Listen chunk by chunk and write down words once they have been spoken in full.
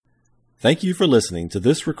Thank you for listening to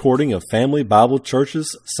this recording of Family Bible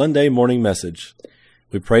Church's Sunday morning message.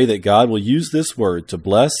 We pray that God will use this word to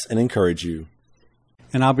bless and encourage you.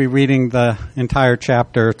 And I'll be reading the entire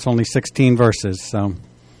chapter. It's only 16 verses,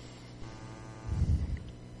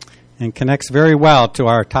 and connects very well to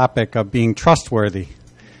our topic of being trustworthy.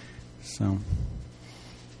 So,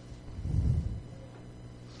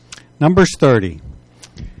 Numbers 30.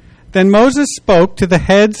 Then Moses spoke to the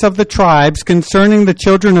heads of the tribes concerning the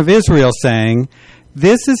children of Israel, saying,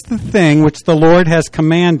 "This is the thing which the Lord has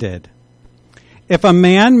commanded. If a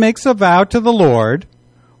man makes a vow to the Lord,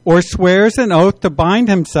 or swears an oath to bind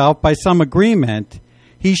himself by some agreement,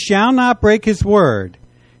 he shall not break his word.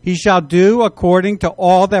 He shall do according to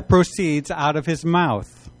all that proceeds out of his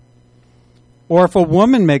mouth. Or if a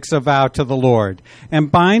woman makes a vow to the Lord, and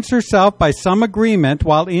binds herself by some agreement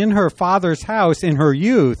while in her father's house in her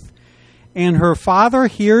youth, and her father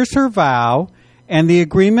hears her vow and the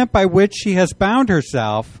agreement by which she has bound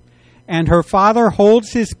herself, and her father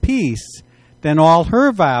holds his peace, then all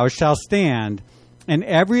her vows shall stand, and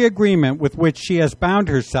every agreement with which she has bound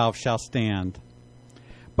herself shall stand.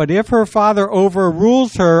 But if her father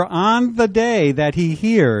overrules her on the day that he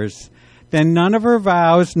hears, then none of her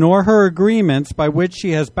vows nor her agreements by which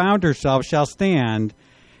she has bound herself shall stand,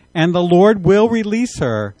 and the Lord will release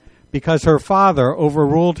her, because her father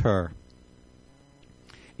overruled her.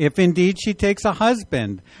 If indeed she takes a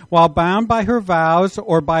husband, while bound by her vows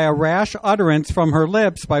or by a rash utterance from her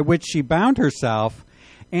lips by which she bound herself,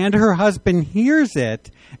 and her husband hears it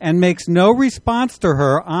and makes no response to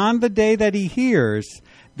her on the day that he hears,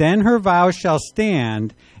 then her vows shall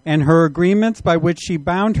stand, and her agreements by which she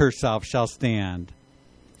bound herself shall stand.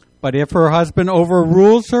 But if her husband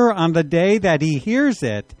overrules her on the day that he hears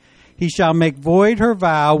it, he shall make void her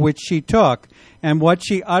vow which she took, and what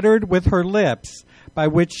she uttered with her lips, by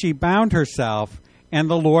which she bound herself, and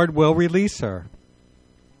the Lord will release her.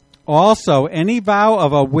 Also, any vow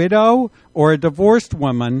of a widow or a divorced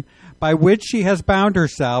woman by which she has bound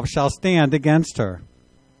herself shall stand against her.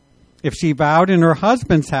 If she vowed in her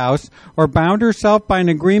husband's house or bound herself by an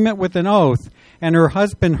agreement with an oath, and her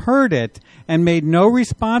husband heard it and made no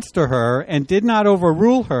response to her and did not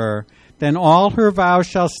overrule her, then all her vows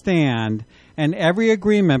shall stand, and every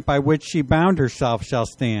agreement by which she bound herself shall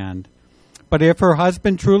stand. But if her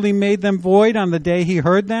husband truly made them void on the day he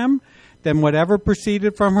heard them, then whatever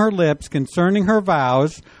proceeded from her lips concerning her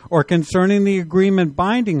vows or concerning the agreement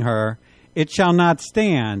binding her, it shall not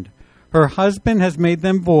stand. Her husband has made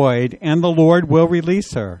them void, and the Lord will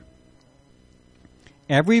release her.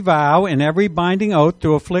 Every vow and every binding oath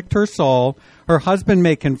to afflict her soul, her husband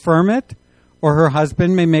may confirm it, or her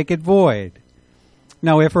husband may make it void.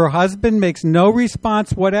 Now if her husband makes no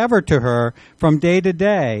response whatever to her from day to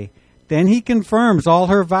day, then he confirms all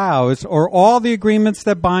her vows or all the agreements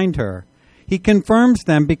that bind her. He confirms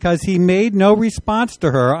them because he made no response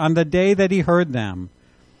to her on the day that he heard them.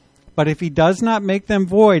 But if he does not make them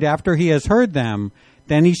void after he has heard them,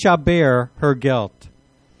 then he shall bear her guilt.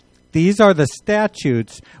 These are the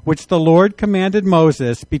statutes which the Lord commanded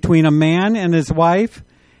Moses between a man and his wife,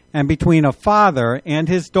 and between a father and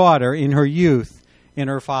his daughter in her youth in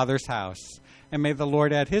her father's house. And may the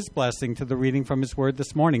Lord add his blessing to the reading from his word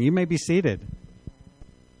this morning. You may be seated.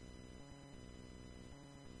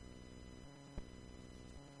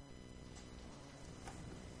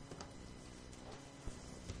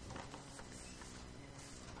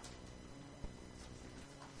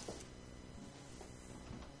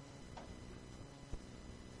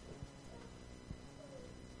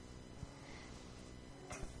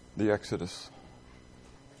 The Exodus.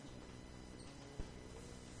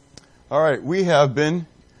 All right, we have been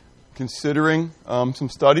considering some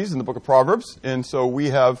studies in the book of Proverbs, and so we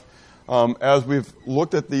have, as we've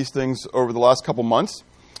looked at these things over the last couple months,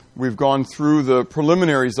 we've gone through the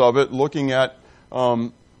preliminaries of it, looking at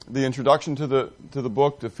the introduction to the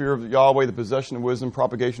book, the fear of Yahweh, the possession of wisdom,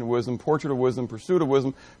 propagation of wisdom, portrait of wisdom, pursuit of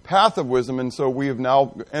wisdom, path of wisdom, and so we have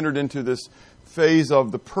now entered into this phase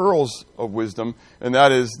of the pearls of wisdom, and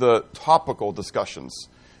that is the topical discussions.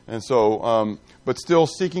 And so, but still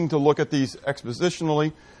seeking to look at these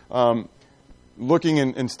expositionally, looking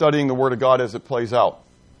and studying the Word of God as it plays out.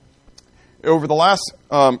 Over the last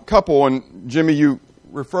couple, and Jimmy, you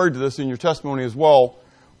referred to this in your testimony as well,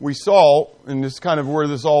 we saw, and this is kind of where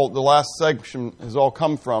the last section has all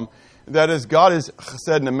come from, that is God is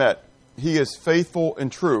chesed nemet. He is faithful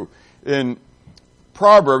and true. In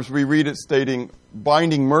Proverbs, we read it stating,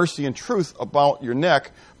 binding mercy and truth about your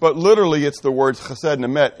neck, but literally it's the words chesed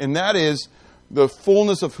nemet, and that is the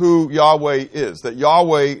fullness of who Yahweh is, that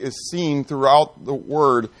Yahweh is seen throughout the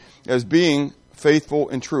Word as being faithful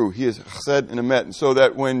and true. He is chesed and emet. And so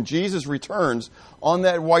that when Jesus returns on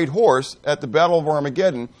that white horse at the Battle of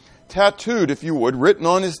Armageddon, tattooed, if you would, written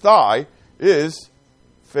on his thigh, is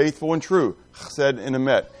faithful and true, chesed and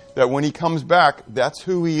emet. That when he comes back, that's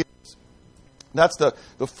who he is. That's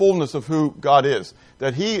the fullness of who God is.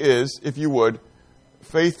 That he is, if you would,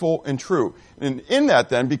 faithful and true. And in that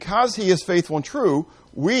then, because he is faithful and true,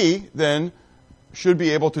 we then should be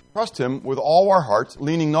able to trust him with all our hearts,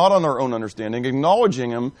 leaning not on our own understanding, acknowledging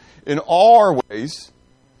him in all our ways,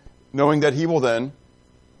 knowing that he will then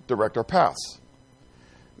direct our paths.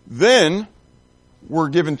 Then we're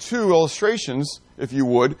given two illustrations, if you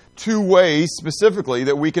would, two ways specifically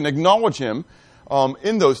that we can acknowledge him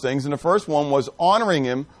in those things. And the first one was honoring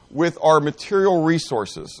him with our material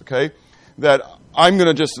resources, okay? That I'm going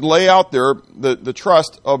to just lay out there the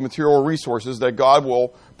trust of material resources that God will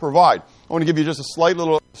provide. I want to give you just a slight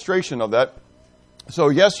little illustration of that. So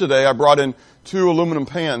yesterday I brought in 2 aluminum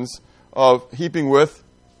pans of heaping with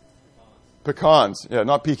pecans. Yeah,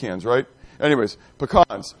 not pecans, right? Anyways,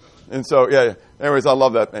 pecans. And so, yeah. Anyways, I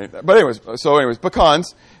love that. But anyways,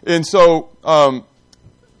 pecans. And so,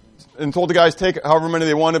 and told the guys take however many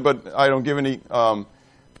they wanted, but I don't give any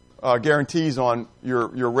guarantees on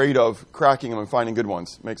your rate of cracking them and finding good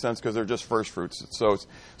ones. Makes sense? Because they're just first fruits.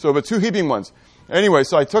 But 2 heaping ones. Anyway,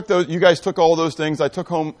 so I took those. You guys took all those things. I took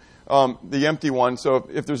home the empty one. So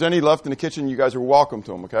if there's any left in the kitchen, you guys are welcome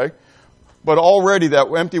to them. Okay. But already that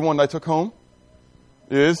empty one I took home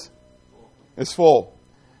is full.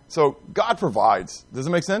 So God provides. Does it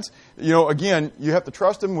make sense? You know, again, you have to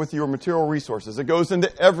trust him with your material resources. It goes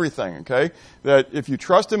into everything, okay? That if you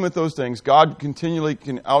trust him with those things, God continually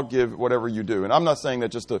can outgive whatever you do. And I'm not saying that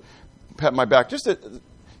just to pat my back.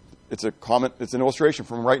 It's a comment, it's an illustration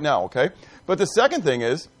from right now, okay? But the second thing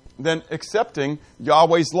is then accepting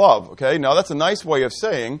Yahweh's love, okay? Now that's a nice way of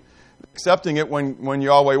saying accepting it when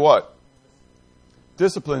Yahweh what?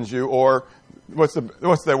 Disciplines you, or what's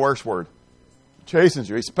the worst word? Chastens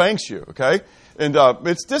you. He spanks you, okay? And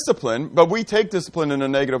it's discipline, but we take discipline in a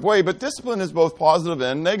negative way. But discipline is both positive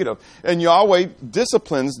and negative. And Yahweh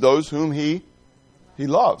disciplines those whom He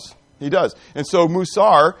loves. He does. And so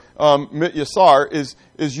Musar, Yasar,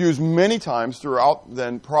 is used many times throughout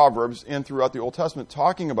then Proverbs and throughout the Old Testament,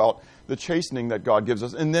 talking about the chastening that God gives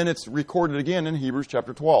us. And then it's recorded again in Hebrews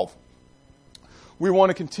chapter 12. We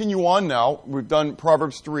want to continue on now. We've done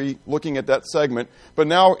Proverbs 3, looking at that segment. But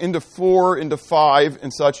now into 4, into 5,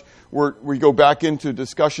 and such, we go back into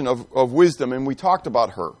discussion of wisdom. And we talked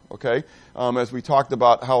about her, okay? As we talked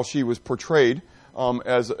about how she was portrayed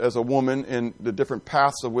as a woman in the different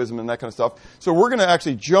paths of wisdom and that kind of stuff. So we're going to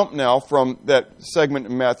actually jump now from that segment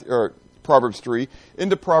in Proverbs 3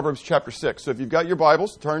 into Proverbs chapter 6. So if you've got your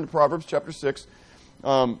Bibles, turn to Proverbs chapter 6.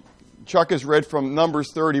 Chuck has read from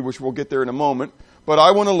Numbers 30, which we'll get there in a moment. But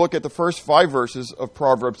I want to look at the first 5 verses of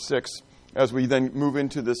Proverbs 6 as we then move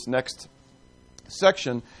into this next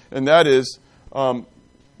section, and that is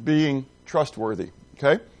being trustworthy.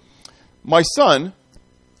 Okay? My son,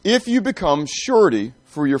 if you become surety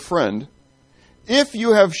for your friend, if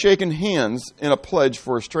you have shaken hands in a pledge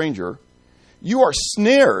for a stranger, you are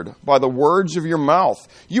snared by the words of your mouth.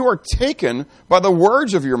 You are taken by the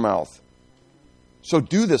words of your mouth. So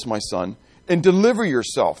do this, my son, and deliver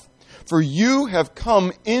yourself. For you have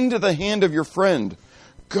come into the hand of your friend.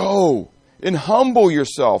 Go and humble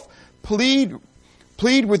yourself. Plead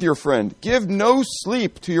with your friend. Give no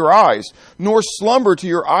sleep to your eyes, nor slumber to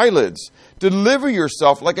your eyelids. Deliver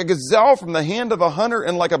yourself like a gazelle from the hand of a hunter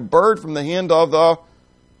and like a bird from the hand of the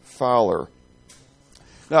fowler.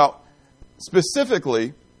 Now,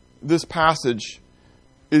 specifically, this passage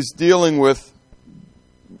is dealing with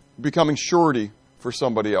becoming surety for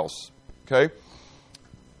somebody else. Okay?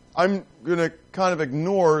 I'm going to kind of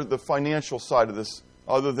ignore the financial side of this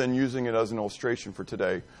other than using it as an illustration for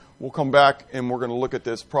today. We'll come back and we're going to look at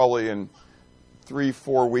this probably in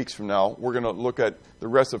 3-4 weeks from now. We're going to look at the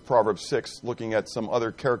rest of Proverbs 6, looking at some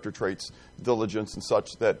other character traits, diligence and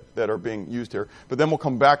such that are being used here. But then we'll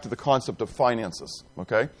come back to the concept of finances,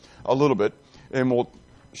 okay, a little bit. And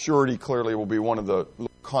surety clearly will be one of the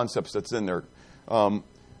concepts that's in there. In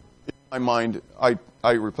my mind,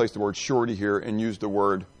 I replaced the word surety here and used the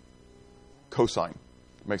word cosign.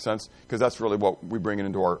 Makes sense? Because that's really what we bring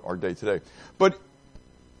into our day today. But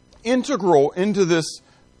integral into this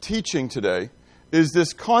teaching today is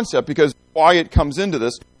this concept, because why it comes into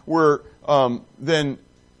this, where then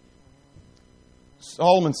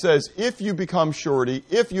Solomon says, if you become surety,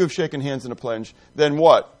 if you have shaken hands in a pledge, then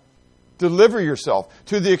what? Deliver yourself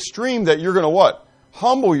to the extreme that you're going to what?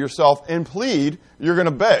 Humble yourself and plead, you're going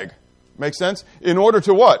to beg. Make sense? In order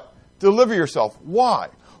to what? Deliver yourself. Why?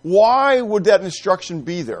 Why would that instruction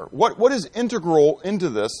be there? What is integral into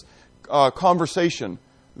this conversation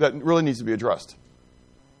that really needs to be addressed?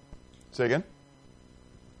 Say again?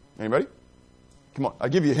 Anybody? Come on, I'll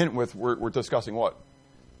give you a hint with we're discussing what?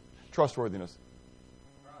 Trustworthiness.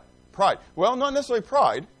 Pride. Well, not necessarily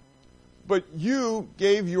pride, but you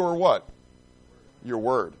gave your what? Your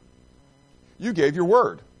word. You gave your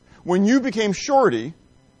word. When you became surety,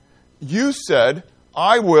 you said,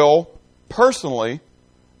 I will personally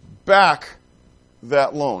back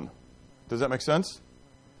that loan. Does that make sense?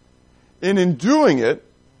 And in doing it,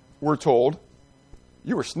 we're told,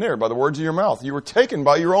 you were snared by the words of your mouth. You were taken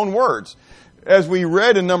by your own words. As we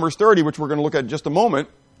read in Numbers 30, which we're going to look at in just a moment,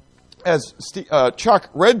 as Chuck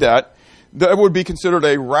read that would be considered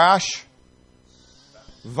a rash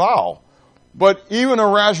vow. But even a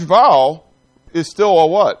rash vow is still a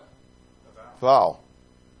what? Vow.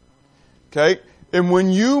 Okay? And when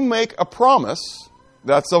you make a promise,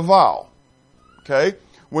 that's a vow. Okay?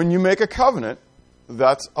 When you make a covenant,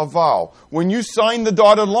 that's a vow. When you sign the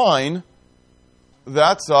dotted line,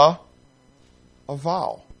 that's a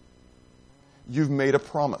vow. You've made a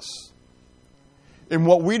promise. And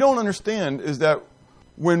what we don't understand is that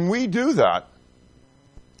when we do that,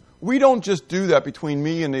 we don't just do that between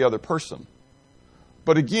me and the other person.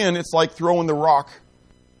 But again, it's like throwing the rock,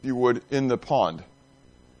 if you would, in the pond.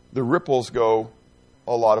 The ripples go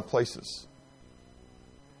a lot of places.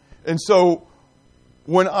 And so,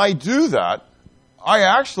 when I do that, I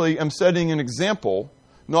actually am setting an example,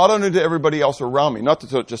 not only to everybody else around me, not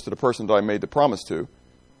just to the person that I made the promise to,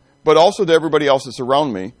 but also to everybody else that's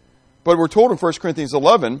around me. But we're told in 1 Corinthians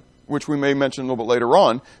 11, which we may mention a little bit later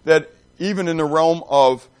on, that even in the realm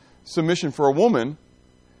of submission for a woman,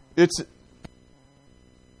 it's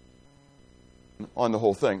on the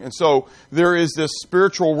whole thing. And so there is this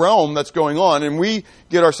spiritual realm that's going on, and we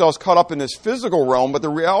get ourselves caught up in this physical realm, but the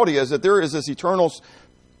reality is that there is this eternal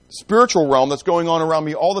spiritual realm that's going on around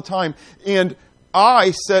me all the time, and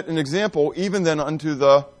I set an example even then unto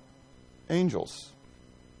the angels.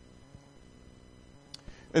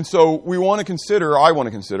 And so I want to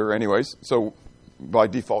consider anyways, so by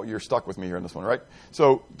default you're stuck with me here in this one, right?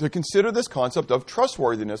 So to consider this concept of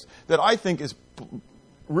trustworthiness that I think is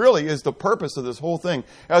really is the purpose of this whole thing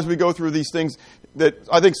as we go through these things that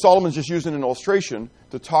I think Solomon's just using an illustration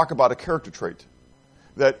to talk about a character trait.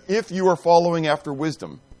 That if you are following after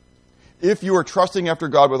wisdom, if you are trusting after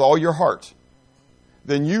God with all your heart,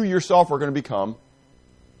 then you yourself are going to become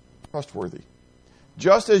trustworthy.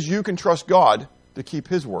 Just as you can trust God to keep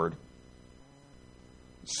His word,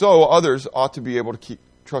 so others ought to be able to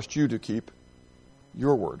trust you to keep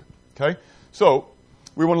your word. Okay? So,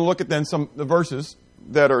 we want to look at then the verses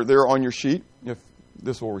that are there on your sheet, if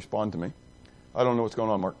this will respond to me. I don't know what's going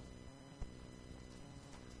on, Mark.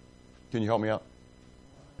 Can you help me out?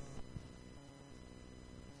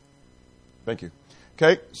 Thank you.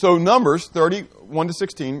 Okay, so Numbers 30, 1 to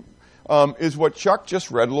 16, is what Chuck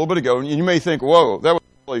just read a little bit ago. And you may think, whoa, that was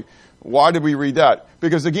really, why did we read that?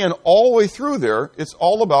 Because again, all the way through there, it's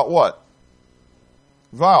all about what?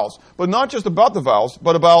 Vows. But not just about the vows,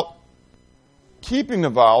 but about keeping the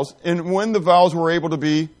vows and when the vows were able to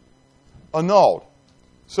be annulled.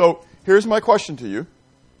 So here's my question to you,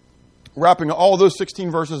 wrapping all those 16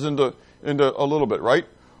 verses into a little bit, right?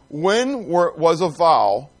 When was a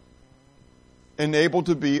vow enabled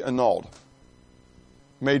to be annulled?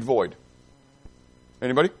 Made void?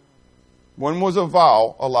 Anybody? When was a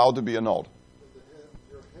vow allowed to be annulled?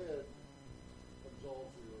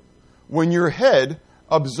 When your head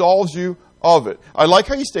absolves you of it. I like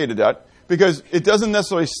how you stated that, because it doesn't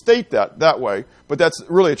necessarily state that way, but that's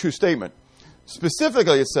really a true statement.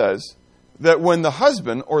 Specifically, it says that when the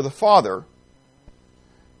husband or the father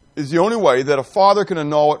is the only way that a father can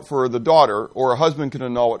annul it for the daughter, or a husband can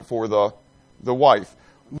annul it for the wife.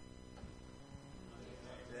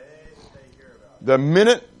 The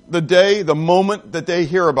minute, the day, the moment that they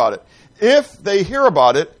hear about it. If they hear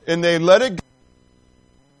about it and they let it go,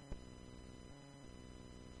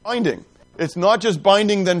 binding. It's not just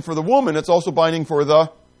binding then for the woman, it's also binding for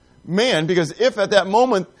the man, because if at that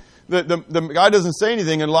moment the guy doesn't say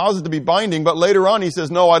anything and allows it to be binding, but later on he says,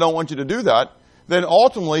 no, I don't want you to do that, then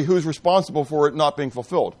ultimately who's responsible for it not being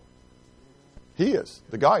fulfilled? He is.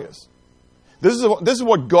 The guy is. This is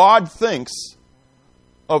what God thinks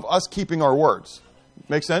of us keeping our words.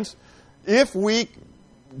 Make sense? If we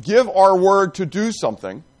give our word to do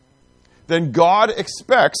something, then God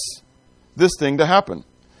expects this thing to happen.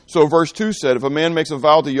 So verse 2 said, if a man makes a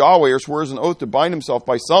vow to Yahweh or swears an oath to bind himself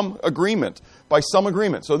by some agreement.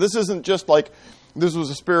 So this isn't just like, this was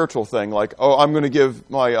a spiritual thing, like, oh, I'm going to give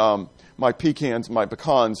my pecans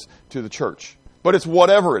to the church. But it's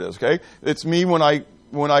whatever it is, okay? It's me when I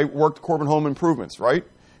worked Corbin Home Improvements, right?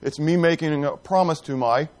 It's me making a promise to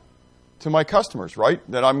my customers, right?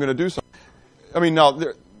 That I'm going to do something. I mean, now,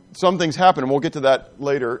 some things happen, and we'll get to that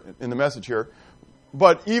later in the message here.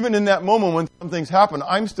 But even in that moment when some things happen,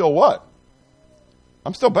 I'm still what?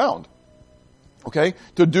 I'm still bound. Okay?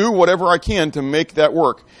 To do whatever I can to make that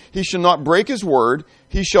work. He shall not break his word.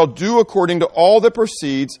 He shall do according to all that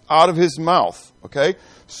proceeds out of his mouth. Okay?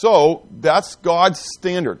 So, that's God's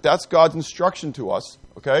standard. That's God's instruction to us.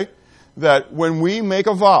 Okay? That when we make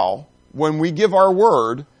a vow, when we give our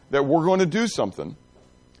word, that we're going to do something.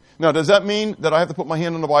 Now, does that mean that I have to put my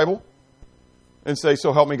hand on the Bible and say,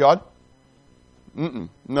 so help me God?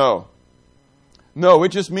 No. No, it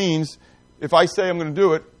just means if I say I'm going to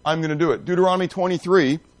do it, I'm going to do it. Deuteronomy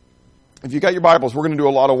 23, if you got your Bibles, we're going to do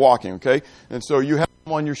a lot of walking, okay? And so you have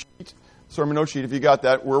them on your sheet, sermon note sheet, if you got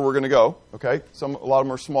that, where we're going to go, okay? A lot of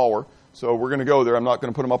them are smaller, so we're going to go there. I'm not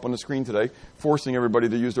going to put them up on the screen today, forcing everybody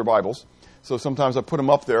to use their Bibles. So sometimes I put them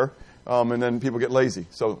up there, and then people get lazy.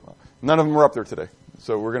 So none of them are up there today.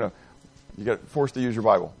 So you get forced to use your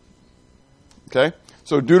Bible. Okay?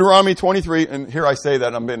 So Deuteronomy 23, and here I say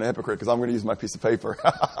that I'm being a hypocrite because I'm going to use my piece of paper.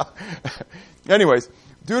 Anyways,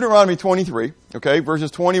 Deuteronomy 23, okay, verses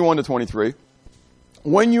 21 to 23.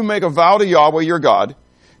 When you make a vow to Yahweh your God,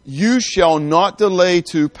 you shall not delay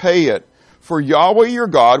to pay it, for Yahweh your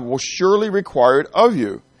God will surely require it of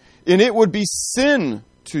you, and it would be sin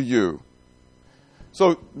to you.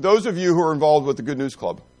 So those of you who are involved with the Good News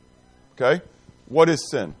Club, okay, what is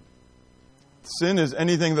sin? Sin is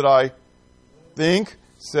anything that I think,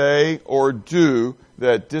 say, or do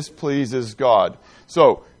that displeases God.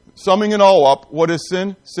 So, summing it all up, what is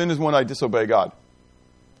sin? Sin is when I disobey God.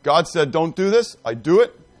 God said, don't do this. I do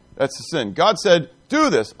it. That's a sin. God said, do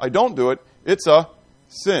this. I don't do it. It's a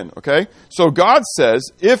sin. Okay? So God says,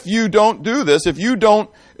 if you don't do this, if you don't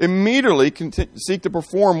immediately seek to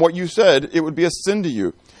perform what you said, it would be a sin to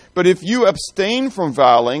you. But if you abstain from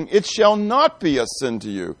vowing, it shall not be a sin to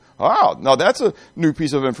you. Wow. Now that's a new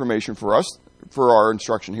piece of information for us, for our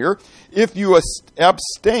instruction here. If you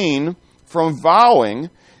abstain from vowing,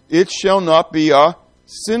 it shall not be a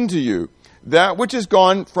sin to you. That which is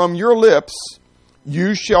gone from your lips,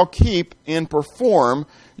 you shall keep and perform.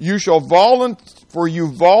 You shall for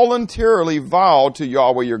you voluntarily vow to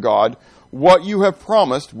Yahweh your God what you have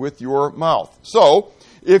promised with your mouth. So,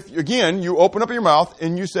 if, again, you open up your mouth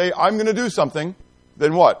and you say, I'm going to do something,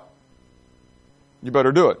 then what? You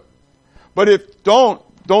better do it. But if don't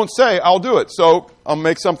say, I'll do it. So, I'll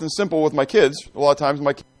make something simple with my kids. A lot of times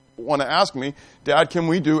my kids want to ask me, Dad, can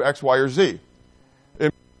we do X, Y, or Z?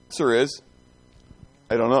 And the answer is,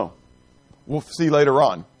 I don't know. We'll see later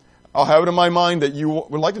on. I'll have it in my mind that you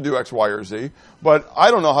would like to do X, Y, or Z, but I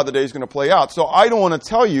don't know how the day is going to play out. So I don't want to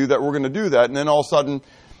tell you that we're going to do that, and then all of a sudden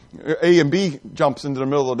A and B jumps into the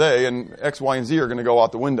middle of the day, and X, Y, and Z are going to go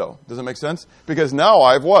out the window. Does that make sense? Because now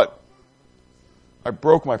I've what? I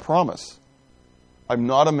broke my promise. I'm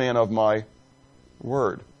not a man of my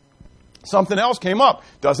word. Something else came up.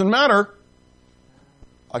 Doesn't matter.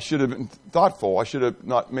 I should have been thoughtful. I should have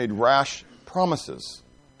not made rash promises.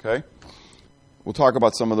 Okay? We'll talk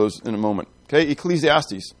about some of those in a moment. Okay?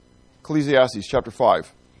 Ecclesiastes chapter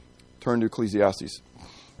 5. Turn to Ecclesiastes.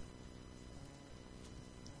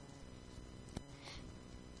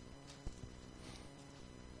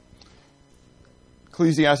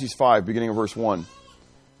 Ecclesiastes 5, beginning of verse 1. It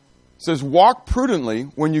says, walk prudently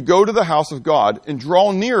when you go to the house of God and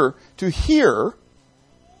draw near to hear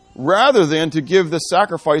rather than to give the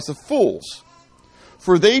sacrifice of fools.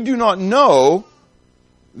 For they do not know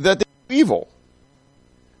that they do evil.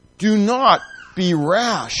 Do not be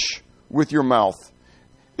rash with your mouth,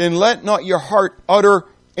 and let not your heart utter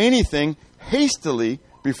anything hastily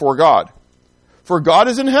before God. For God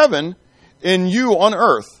is in heaven, and you on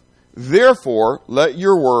earth. Therefore, let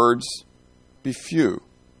your words be few.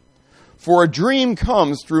 For a dream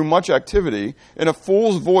comes through much activity, and a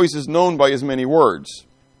fool's voice is known by his many words.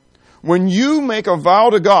 When you make a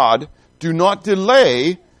vow to God, do not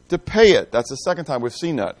delay to pay it. That's the second time we've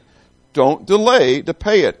seen that. Don't delay to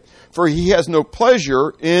pay it, for he has no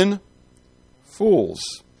pleasure in fools.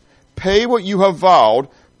 Pay what you have vowed.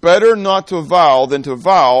 Better not to vow than to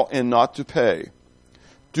vow and not to pay.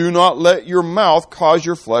 Do not let your mouth cause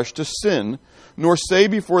your flesh to sin, nor say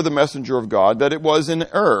before the messenger of God that it was in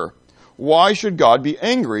error. Why should God be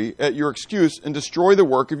angry at your excuse and destroy the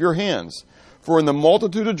work of your hands? For in the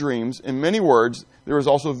multitude of dreams, in many words, there is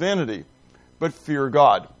also vanity. But fear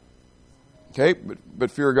God. Okay?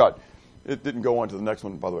 But fear God. It didn't go on to the next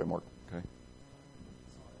one, by the way, Mark. Okay?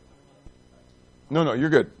 No,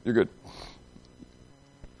 you're good. You're good.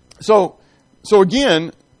 So, So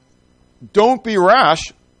again, don't be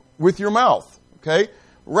rash with your mouth. Okay?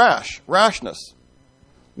 Rashness.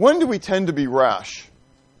 When do we tend to be rash?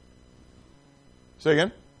 Say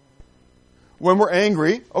again? When we're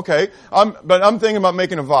angry, okay. But I'm thinking about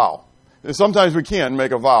making a vow. Sometimes we can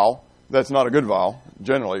make a vow. That's not a good vow,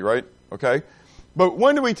 generally, right? Okay? But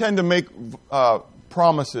when do we tend to make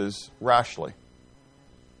promises rashly?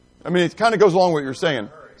 I mean, it kind of goes along with what you're saying.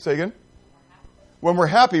 Say again? When we're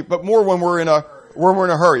happy, but more when we're in a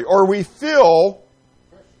hurry. Or we feel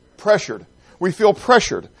pressured. We feel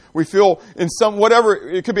pressured. We feel in some, whatever,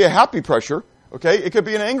 it could be a happy pressure, okay? It could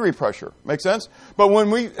be an angry pressure. Make sense? But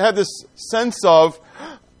when we have this sense of,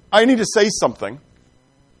 I need to say something,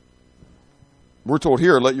 we're told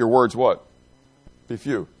here, let your words what? Be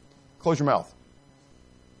few. Close your mouth.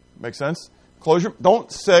 Make sense?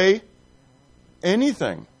 Don't say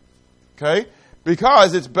anything, okay?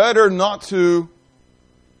 Because it's better not to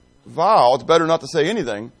vow, it's better not to say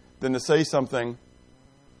anything than to say something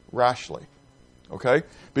rashly. Okay?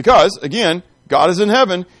 Because, again, God is in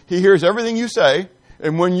heaven. He hears everything you say.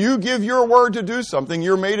 And when you give your word to do something,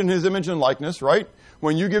 you're made in His image and likeness, right?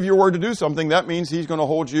 When you give your word to do something, that means He's going to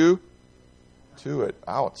hold you to it.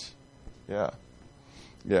 Ouch.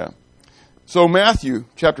 Yeah. So Matthew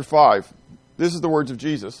chapter 5. This is the words of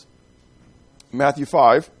Jesus. Matthew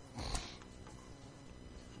 5.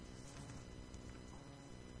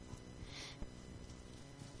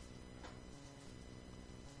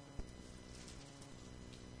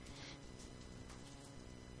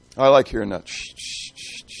 I like hearing that. Shh, shh,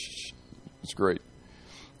 shh, shh. It's great.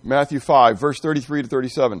 Matthew 5, verse 33 to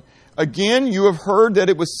 37. Again, you have heard that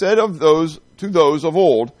it was said of those of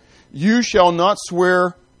old, you shall not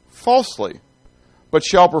swear falsely, but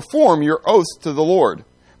shall perform your oaths to the Lord.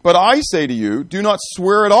 But I say to you, do not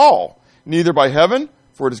swear at all, neither by heaven,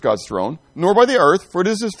 for it is God's throne, nor by the earth, for it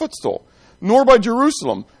is His footstool, nor by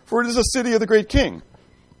Jerusalem, for it is the city of the great King.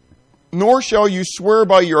 Nor shall you swear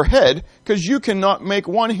by your head, because you cannot make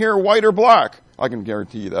one hair white or black. I can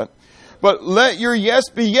guarantee you that. But let your yes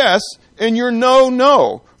be yes, and your no,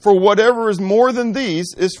 no. For whatever is more than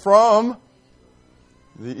these is from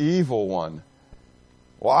the evil one.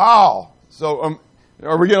 Wow. So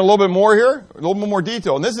are we getting a little bit more here? A little bit more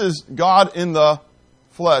detail. And this is God in the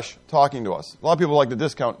flesh talking to us. A lot of people like to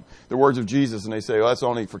discount the words of Jesus, and they say, that's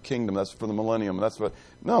only for kingdom, that's for the millennium. That's what.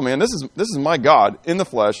 No, man, this is my God in the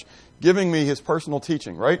flesh giving me His personal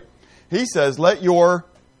teaching, right? He says, let your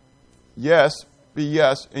yes be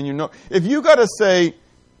yes, and your no. If you got to say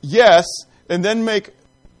yes and then make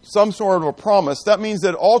some sort of a promise, that means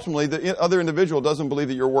that ultimately the other individual doesn't believe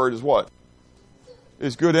that your word is what?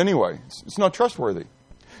 Is good anyway. It's not trustworthy.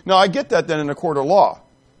 Now, I get that then in a court of law,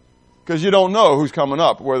 because you don't know who's coming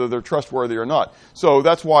up, whether they're trustworthy or not. So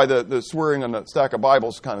that's why the swearing on the stack of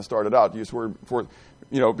Bibles kind of started out. You swear for,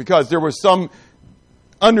 because there was some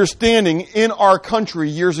understanding in our country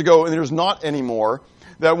years ago, and there's not anymore,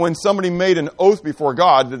 that when somebody made an oath before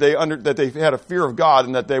God, that they had a fear of God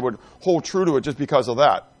and that they would hold true to it just because of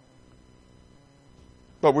that.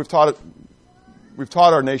 But we've taught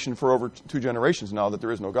our nation for over 2 generations now that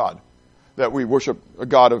there is no God, that we worship a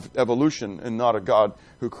God of evolution and not a God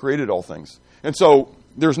who created all things. And so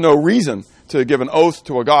there's no reason to give an oath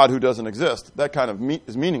to a God who doesn't exist. That kind of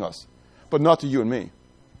is meaningless, but not to you and me.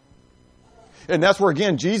 And that's where,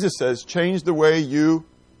 again, Jesus says, change the way you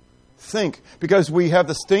think, because we have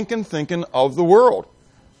the stinking thinking of the world.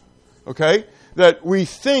 Okay? That we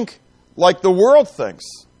think like the world thinks.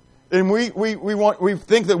 And we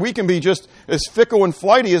think that we can be just as fickle and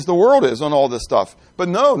flighty as the world is on all this stuff. But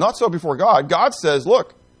no, not so before God. God says,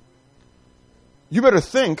 look, you better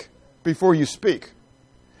think before you speak.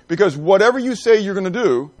 Because whatever you say you're going to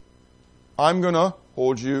do, I'm going to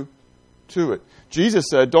hold you to it. Jesus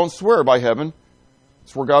said, don't swear by heaven.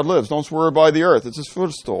 It's where God lives. Don't swear by the earth. It's His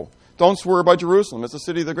footstool. Don't swear by Jerusalem. It's the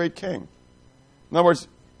city of the great King. In other words,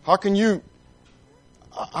 how can you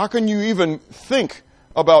even think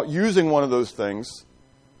about using one of those things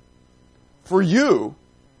for you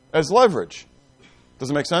as leverage? Does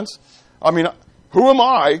it make sense? I mean, who am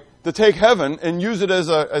I to take heaven and use it as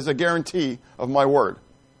a guarantee of my word?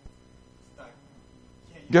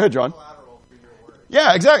 Go ahead, John.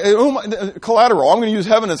 Yeah, exactly. Collateral. I'm going to use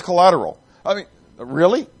heaven as collateral. I mean,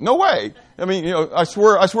 really? No way. I mean, I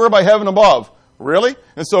swear by heaven above. Really?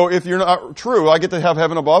 And so if you're not true, I get to have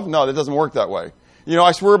heaven above? No, that doesn't work that way.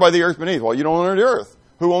 I swear by the earth beneath. Well, you don't own the earth.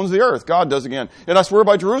 Who owns the earth? God does again. And I swear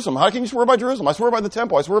by Jerusalem. How can you swear by Jerusalem? I swear by the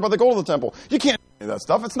temple. I swear by the gold of the temple. You can't do that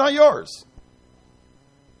stuff. It's not yours.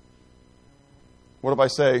 What if I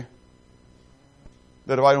say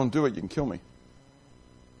that if I don't do it, you can kill me?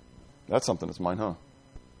 That's something that's mine, huh?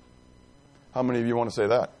 How many of you want to say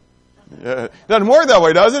that? Yeah. It doesn't work that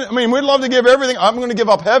way, does it? I mean, we'd love to give everything. I'm going to give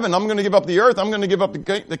up heaven. I'm going to give up the earth. I'm going to give up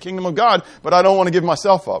the kingdom of God, but I don't want to give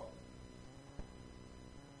myself up.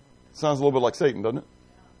 Sounds a little bit like Satan, doesn't it?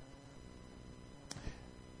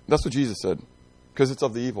 That's what Jesus said, because it's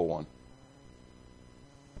of the evil one.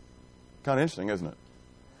 Kind of interesting, isn't it?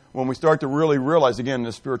 When we start to really realize, again, in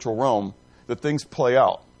the spiritual realm, that things play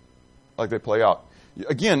out like they play out.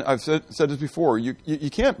 Again, I've said this before. You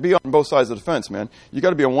can't be on both sides of the fence, man. You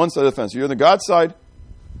got to be on one side of the fence. You're on the God side,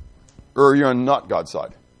 or you're on not God's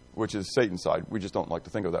side, which is Satan's side. We just don't like to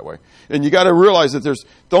think of it that way. And you got to realize that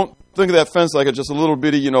don't think of that fence like it's just a little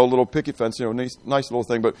bitty, little picket fence, nice little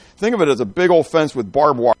thing. But think of it as a big old fence with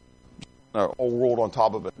barbed wire, all rolled on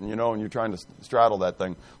top of it, and you're trying to straddle that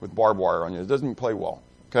thing with barbed wire on you. It doesn't play well.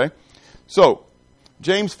 Okay, so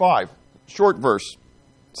James 5, short verse.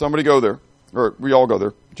 Somebody go there. Or we all go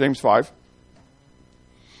there. James 5.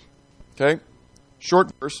 Okay?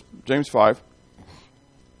 Short verse, James 5.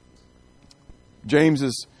 James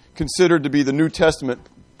is considered to be the New Testament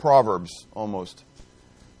Proverbs, almost.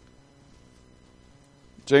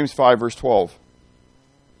 James 5, verse 12.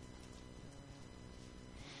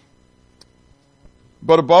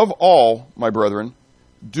 But above all, my brethren,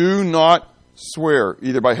 do not swear,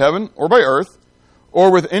 either by heaven or by earth,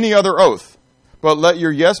 or with any other oath. But let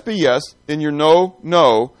your yes be yes, and your no,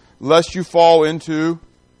 no, lest you fall into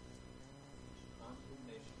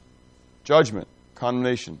judgment,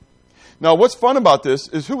 condemnation. Now, what's fun about this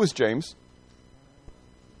is, who was James?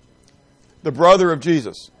 The brother of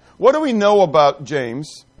Jesus. What do we know about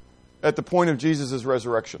James at the point of Jesus'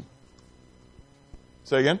 resurrection?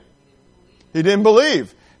 Say again? He didn't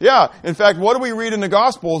believe. Yeah. In fact, what do we read in the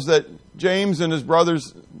Gospels that James and his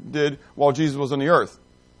brothers did while Jesus was on the earth?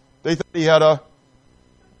 They thought he had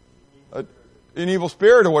an evil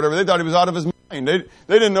spirit or whatever. They thought he was out of his mind. They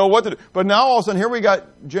didn't know what to do. But now all of a sudden, here we got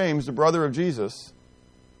James, the brother of Jesus.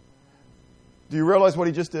 Do you realize what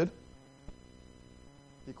he just did?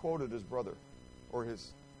 He quoted his brother, or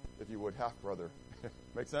his, if you would, half-brother.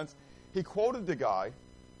 Make sense? He quoted the guy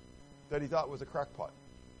that he thought was a crackpot.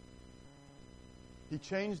 He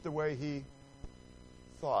changed the way he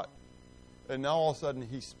thought. And now all of a sudden,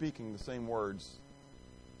 he's speaking the same words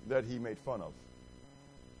that he made fun of.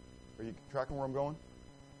 Are you tracking where I'm going?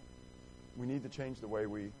 We need to change the way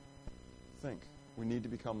we think. We need to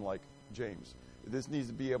become like James. This needs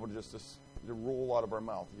to be able to just to roll out of our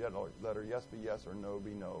mouth. You got to let our yes be yes or no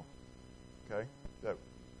be no. Okay? That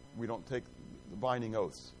we don't take the binding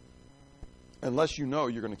oaths. Unless you know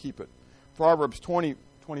you're going to keep it. Proverbs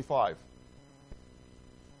 20:25.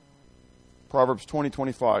 Proverbs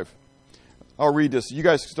 20:25. I'll read this. You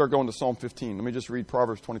guys start going to Psalm 15. Let me just read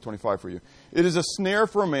Proverbs 20:25 for you. It is a snare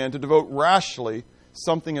for a man to devote rashly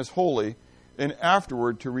something as holy, and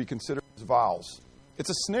afterward to reconsider his vows. It's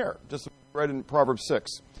a snare, just read in Proverbs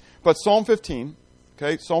 6. But Psalm 15,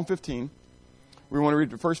 okay, Psalm 15, we want to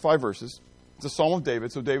read the first 5 verses. It's a Psalm of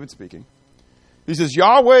David, so David's speaking. He says,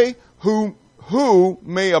 Yahweh, who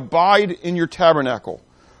may abide in your tabernacle?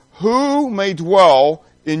 Who may dwell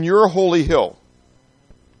in your holy hill?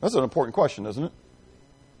 That's an important question, isn't it?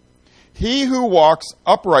 He who walks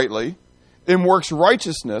uprightly and works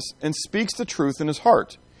righteousness and speaks the truth in his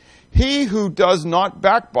heart. He who does not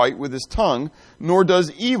backbite with his tongue, nor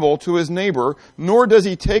does evil to his neighbor, nor does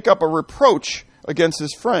he take up a reproach against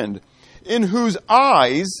his friend, in whose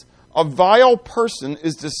eyes a vile person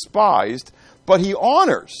is despised, but he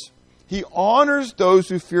honors those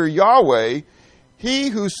who fear Yahweh. He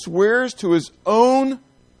who swears to his own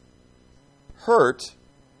hurt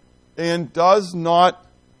and does not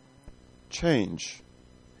change.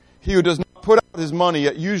 He who does not put out his money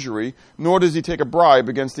at usury, nor does he take a bribe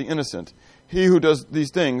against the innocent. He who does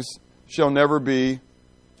these things shall never be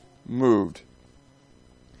moved.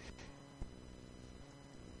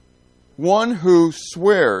 One who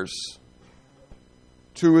swears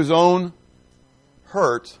to his own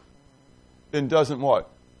hurt and doesn't what?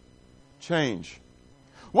 Change.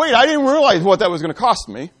 Wait, I didn't realize what that was going to cost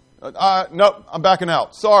me. Nope, I'm backing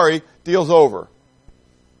out. Sorry, deal's over.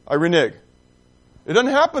 I renege. It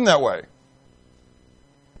doesn't happen that way.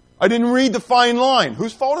 I didn't read the fine line.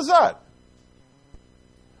 Whose fault is that?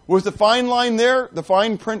 Was the fine line there, the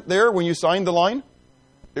fine print there when you signed the line?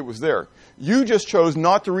 It was there. You just chose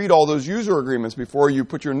not to read all those user agreements before you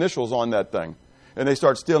put your initials on that thing. And they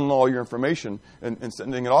start stealing all your information and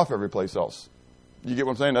sending it off every place else. You get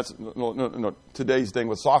what I'm saying? That's no, today's thing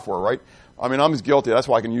with software, right? I mean, I'm as guilty. That's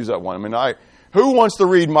why I can use that one. I mean, who wants to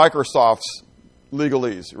read Microsoft's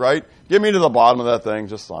legalese, right? Get me to the bottom of that thing.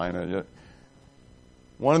 Just sign it.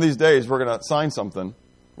 One of these days, we're going to sign something.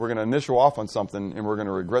 We're going to initial off on something, and we're going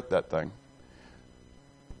to regret that thing.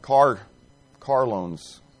 car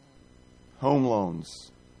loans, home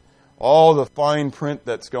loans, all the fine print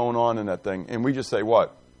that's going on in that thing. And we just say,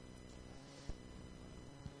 what?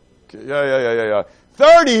 Yeah.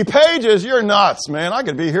 30 pages? You're nuts, man. I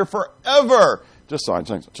could be here forever. Just sign.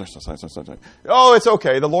 Oh, it's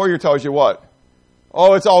okay. The lawyer tells you what?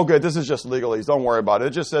 Oh, it's all good. This is just legalese. Don't worry about it.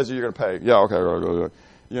 It just says you're going to pay. Yeah, okay.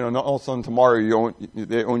 All of a sudden tomorrow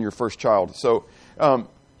they own your first child. So,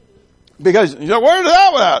 because, where did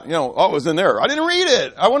that at? Oh, it was in there. I didn't read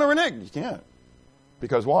it. I want to renege. You can't.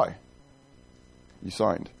 Because why? You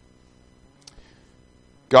signed.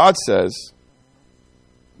 God says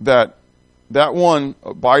that one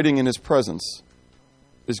abiding in his presence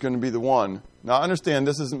is going to be the one. Now, understand,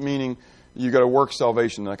 this isn't meaning you got to work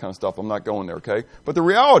salvation and that kind of stuff. I'm not going there, okay? But the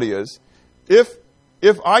reality is, if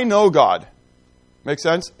I know God, makes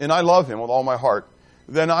sense, and I love him with all my heart,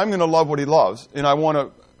 then I'm going to love what he loves, and I want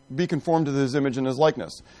to be conformed to his image and his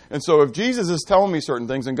likeness. And so if Jesus is telling me certain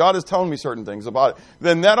things and God is telling me certain things about it,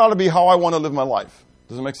 then that ought to be how I want to live my life.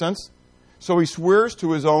 Does it make sense? So he swears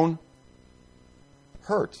to his own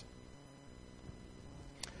hurt.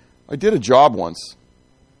 I did a job once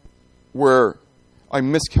where I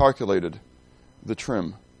miscalculated the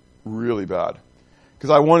trim really bad because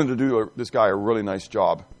I wanted to do this guy a really nice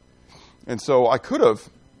job. And so I could have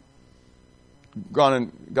gone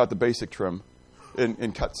and got the basic trim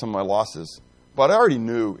and cut some of my losses. But I already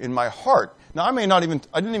knew in my heart. Now, I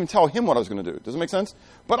didn't even tell him what I was going to do. Does it make sense?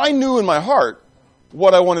 But I knew in my heart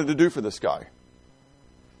what I wanted to do for this guy.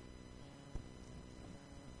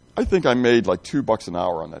 I think I made like $2 an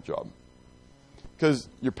hour on that job. Because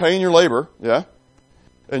you're paying your labor, yeah?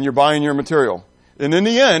 And you're buying your material. And in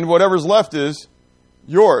the end, whatever's left is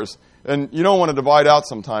yours. And you don't want to divide out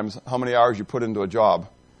sometimes how many hours you put into a job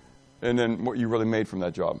and then what you really made from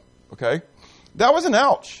that job, okay? That was an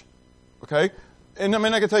ouch, okay? And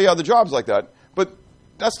I can tell you other jobs like that, but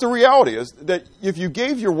that's the reality is that if you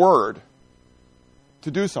gave your word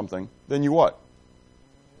to do something, then you what?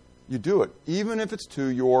 You do it, even if it's to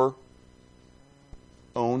your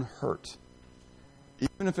own hurt,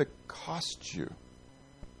 even if it costs you.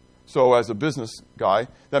 So as a business guy,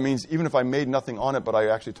 that means even if I made nothing on it, but I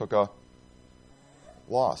actually took a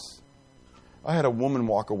loss. I had a woman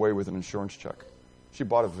walk away with an insurance check. She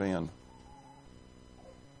bought a van.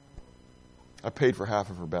 I paid for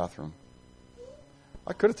half of her bathroom.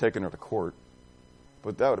 I could have taken her to court,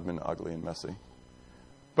 but that would have been ugly and messy.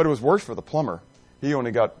 But it was worse for the plumber. He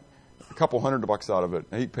only got a couple $100 out of it,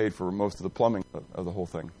 and he paid for most of the plumbing of the whole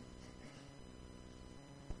thing.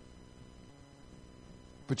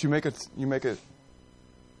 But you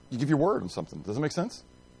give your word on something. Does it make sense?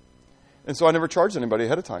 And so I never charged anybody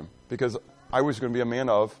ahead of time because I was going to be a man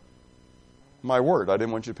of my word. I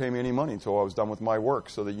didn't want you to pay me any money until I was done with my work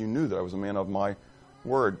so that you knew that I was a man of my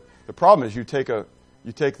word. The problem is you take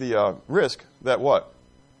the risk that what?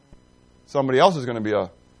 Somebody else is going to be a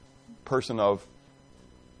person of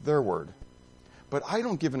their word. But I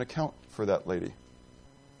don't give an account for that lady.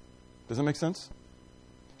 Does that make sense?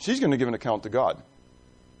 She's going to give an account to God.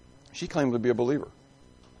 She claimed to be a believer.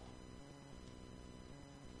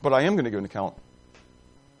 But I am going to give an account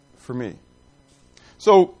for me.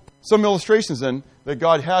 So, some illustrations then that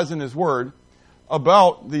God has in his word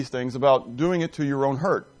about these things, about doing it to your own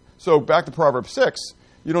hurt. So, back to Proverbs 6.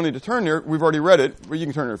 You don't need to turn there. We've already read it. Well, you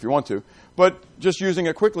can turn there if you want to. But just using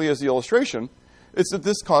it quickly as the illustration, it's that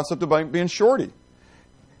this concept of being shorty.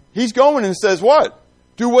 He's going and says what?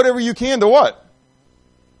 Do whatever you can to what?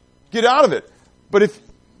 Get out of it. But if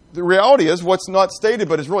the reality is what's not stated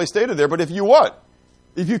but is really stated there, but if you what?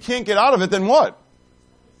 If you can't get out of it, then what?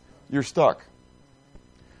 You're stuck.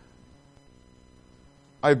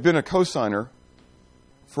 I've been a co-signer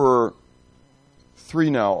for 3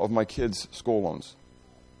 now of my kids' school loans.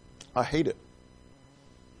 I hate it.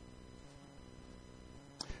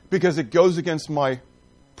 Because it goes against my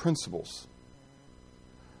principles.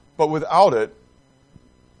 But without it,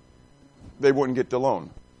 they wouldn't get the loan.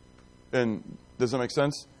 And does that make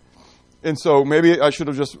sense? And so maybe I should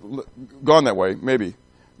have just gone that way, maybe.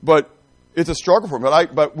 But it's a struggle for me.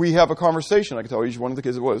 But we have a conversation. I can tell each one of the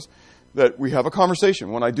kids it was, that we have a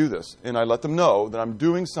conversation when I do this. And I let them know that I'm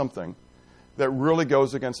doing something that really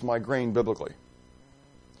goes against my grain biblically.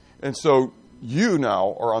 And so you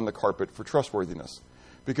now are on the carpet for trustworthiness.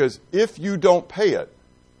 Because if you don't pay it,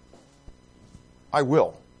 I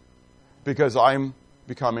will. Because I'm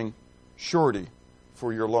becoming surety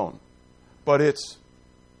for your loan. But it's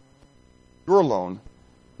your loan,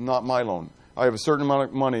 not my loan. I have a certain amount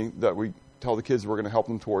of money that we tell the kids we're going to help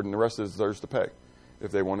them toward, and the rest is theirs to pay.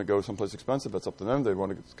 If they want to go someplace expensive, that's up to them. If they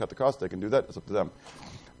want to cut the cost, they can do that. It's up to them.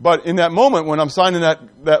 But in that moment when I'm signing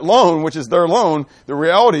that loan, which is their loan, the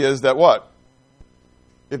reality is that what?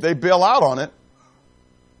 If they bail out on it,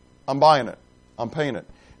 I'm buying it. I'm paying it.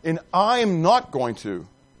 And I'm not going to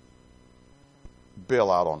bail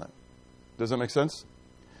out on it. Does that make sense?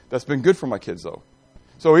 That's been good for my kids, though.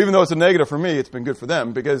 So even though it's a negative for me, it's been good for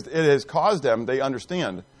them because it has caused them, they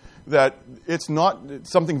understand that it's not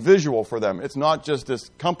something visual for them. It's not just this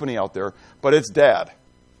company out there, but it's Dad.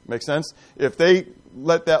 Make sense? If they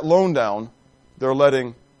let that loan down, they're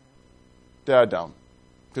letting Dad down.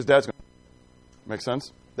 Because Dad's going to make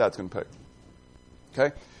sense? Dad's going to pay.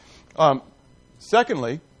 Okay?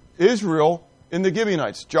 Secondly, Israel in the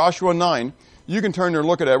Gibeonites. Joshua 9. You can turn there and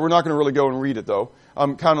look at it. We're not going to really go and read it, though.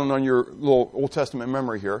 I'm counting on your little Old Testament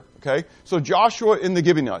memory here. Okay? So Joshua in the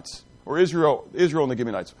Gibeonites, or Israel in the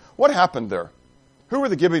Gibeonites. What happened there? Who were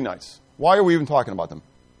the Gibeonites? Why are we even talking about them?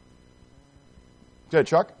 Okay,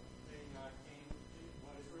 Chuck?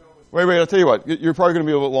 Wait, I'll tell you what. You're probably going to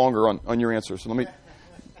be a little longer on your answer. So let me...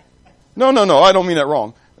 No, I don't mean that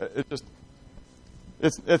wrong.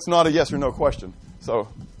 It's not a yes or no question. So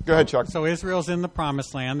go ahead, Chuck. So Israel's in the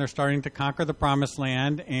Promised Land. They're starting to conquer the Promised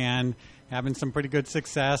Land and having some pretty good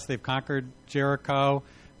success. They've conquered Jericho,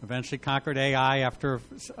 eventually conquered Ai after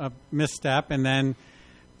a misstep, and then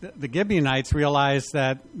the Gibeonites realize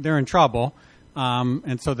that they're in trouble.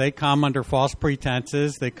 And so they come under false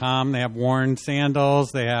pretenses. They have worn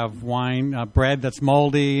sandals, they have bread that's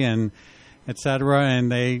moldy, and etc.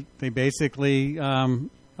 And they basically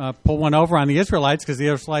pull one over on the Israelites because the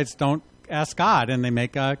Israelites don't ask God, and they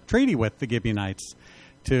make a treaty with the Gibeonites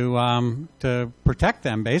to protect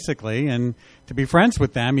them, basically, and to be friends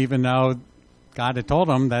with them, even though God had told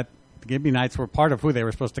them that the Gibeonites were part of who they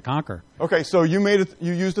were supposed to conquer. Okay, so you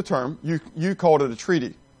used the term. You called it a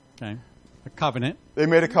treaty. Okay. A covenant. They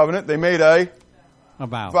made a covenant. They made a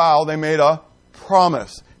vow. They made a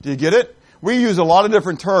promise. Do you get it? We use a lot of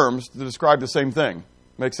different terms to describe the same thing.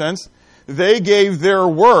 Make sense? They gave their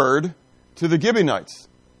word to the Gibeonites.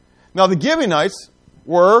 Now, the Gibeonites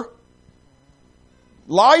were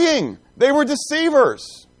lying. They were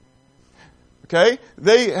deceivers. Okay?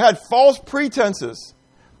 They had false pretenses.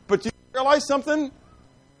 But you realize something?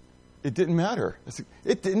 It didn't matter.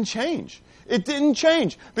 It didn't change. It didn't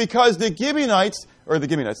change because the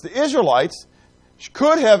Israelites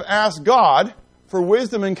could have asked God for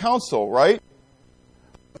wisdom and counsel, right?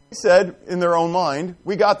 They said in their own mind,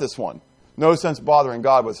 we got this one. No sense bothering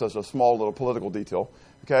God with such a small little political detail.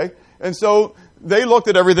 Okay? And so they looked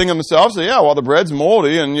at everything themselves and said, yeah, well, the bread's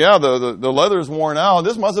moldy and yeah, the leather's worn out.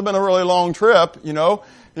 This must have been a really long trip, you know.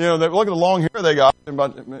 They look at the long hair they got,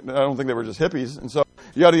 but I don't think they were just hippies. And so,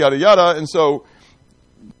 yada, yada, yada. And so,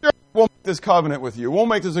 we'll make this covenant with you. We'll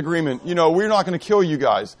make this agreement. We're not going to kill you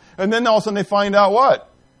guys. And then all of a sudden they find out what?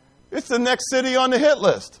 It's the next city on the hit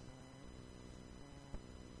list.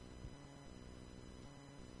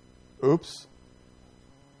 Oops.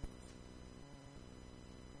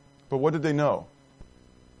 But what did they know?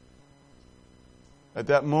 At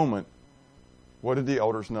that moment, what did the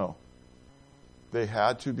elders know? They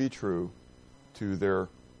had to be true to their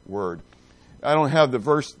word. I don't have the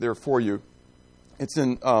verse there for you. It's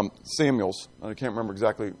in Samuel's. I can't remember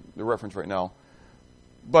exactly the reference right now.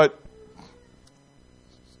 But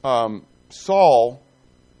Saul,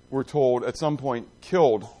 we're told, at some point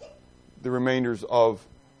killed the remainders of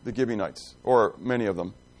the Gibeonites, or many of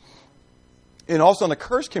them. And all of a sudden a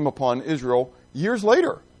curse came upon Israel years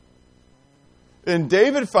later. And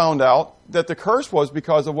David found out that the curse was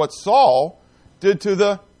because of what Saul did to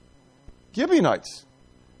the Gibeonites.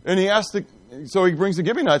 And so he brings the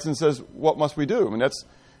Gibeonites and says, what must we do?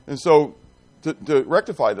 And so to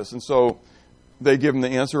rectify this. And so they give him the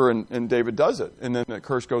answer and David does it. And then the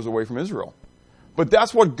curse goes away from Israel. But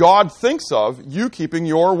that's what God thinks of, you keeping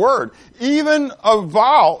your word. Even a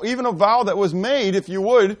vow that was made, if you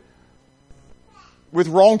would, with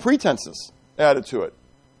wrong pretenses added to it.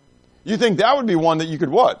 You think that would be one that you could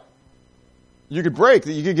what? You could break,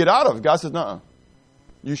 that you could get out of. God says, no.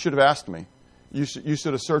 You should have asked me. You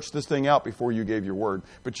should have searched this thing out before you gave your word.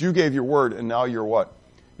 But you gave your word, and now you're what?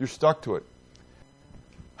 You're stuck to it.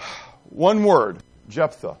 One word,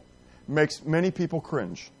 Jephthah, makes many people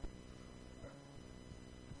cringe.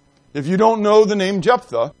 If you don't know the name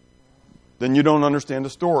Jephthah, then you don't understand the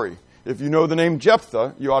story. If you know the name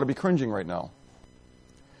Jephthah, you ought to be cringing right now.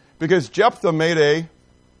 Because Jephthah made a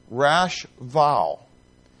rash vow.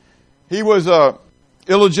 He was a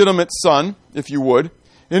illegitimate son, if you would.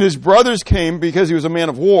 And his brothers came because he was a man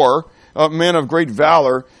of war, a man of great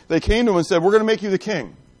valor. They came to him and said, we're going to make you the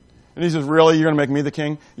king. And he says, really? You're going to make me the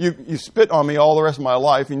king? You spit on me all the rest of my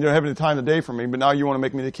life, and you don't have any time of the day for me, but now you want to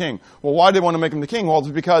make me the king. Well, why did they want to make him the king? Well, it's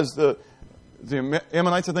because the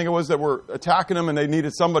Ammonites, I think it was, that were attacking him, and they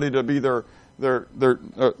needed somebody to be their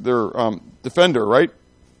defender, right?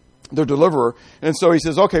 Their deliverer. And so he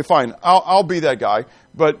says, okay, fine, I'll be that guy,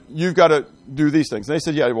 but you've got to do these things. And they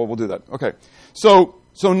said, yeah, well, we'll do that. Okay. So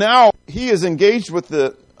now he is engaged with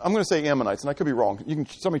I'm going to say Ammonites, and I could be wrong.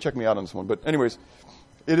 Somebody check me out on this one. But anyways,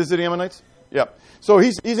 is it Ammonites? Yeah. So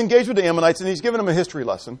he's engaged with the Ammonites, and he's giving them a history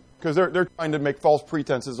lesson because they're trying to make false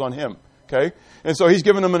pretenses on him. Okay? And so he's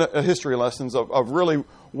giving them a history lessons of really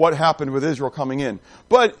what happened with Israel coming in.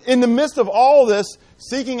 But in the midst of all this,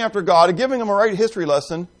 seeking after God and giving them a right history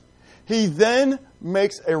lesson, he then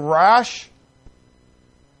makes a rash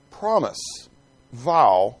promise,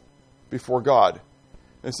 vow before God.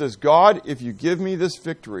 And says, God, if you give me this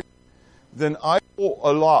victory, then I will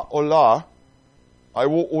I'll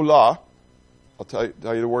tell you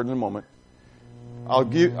the word in a moment. I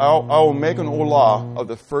will make an olah of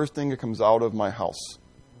the first thing that comes out of my house.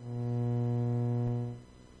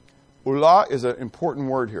 Olah is an important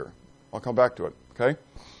word here. I'll come back to it, okay?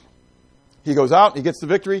 He goes out, he gets the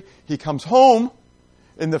victory, he comes home,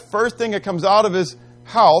 and the first thing that comes out of his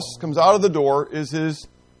house, comes out of the door, is his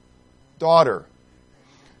daughter.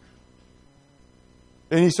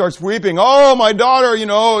 And he starts weeping. Oh, my daughter,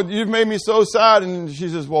 you've made me so sad. And she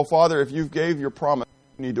says, well, Father, if you gave your promise,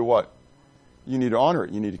 you need to what? You need to honor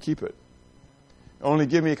it. You need to keep it. Only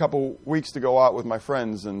give me a couple weeks to go out with my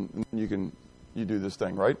friends, and you do this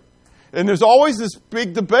thing, right? And there's always this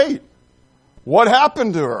big debate. What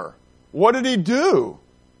happened to her? What did he do?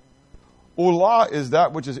 Olah is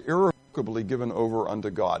that which is irrevocably given over unto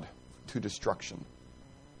God to destruction.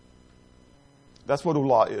 That's what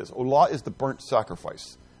Olah is. Olah is the burnt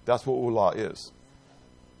sacrifice. That's what Olah is.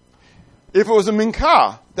 If it was a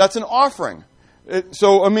minkah, that's an offering.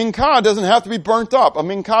 So a minkah doesn't have to be burnt up. A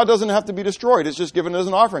minkah doesn't have to be destroyed. It's just given as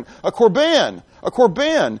an offering. A korban,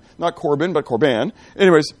 not korban, but korban.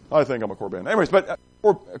 Anyways, I think I'm a korban. Anyways, but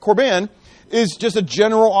a korban is just a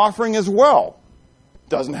general offering as well.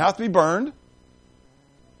 Doesn't have to be burned.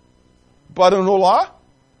 But an olah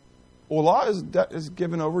is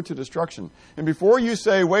given over to destruction. And before you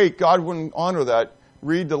say, wait, God wouldn't honor that,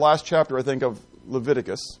 read the last chapter, I think, of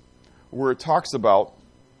Leviticus, where it talks about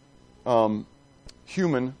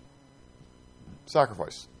human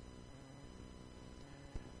sacrifice.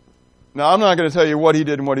 Now, I'm not going to tell you what he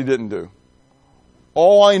did and what he didn't do.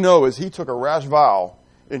 All I know is he took a rash vow,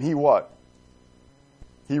 and he what?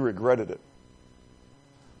 He regretted it.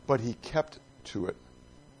 But he kept to it.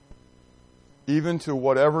 Even to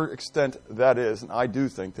whatever extent that is, and I do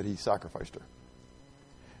think that he sacrificed her.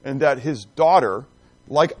 And that his daughter,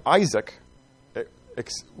 like Isaac,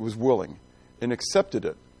 was willing and accepted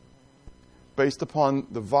it based upon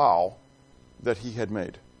the vow that he had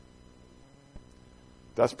made.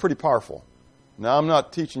 That's pretty powerful. Now, I'm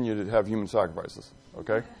not teaching you to have human sacrifices,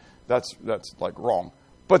 okay? That's like wrong.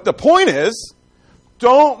 But the point is,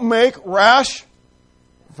 don't make rash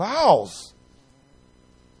vows.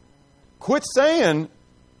 Quit saying,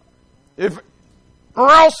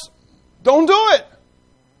 or else, don't do it.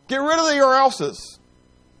 Get rid of the or else's.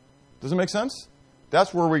 Does it make sense?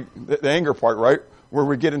 That's where the anger part, right? Where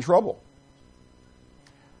we get in trouble.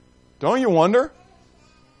 Don't you wonder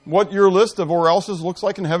what your list of or else's looks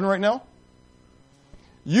like in heaven right now?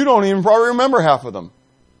 You don't even probably remember half of them.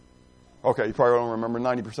 Okay, you probably don't remember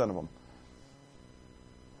 90% of them.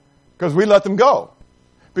 Because we let them go.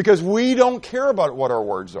 Because we don't care about what our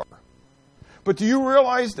words are. But do you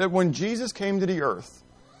realize that when Jesus came to the earth,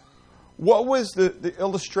 what was the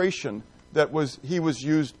illustration that he was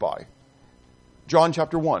used by? John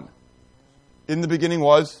chapter 1. In the beginning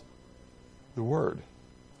was the Word.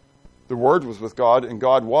 The Word was with God, and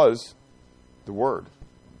God was the Word.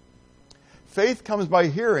 Faith comes by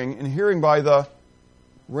hearing, and hearing by the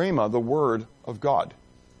Rhema, the Word of God.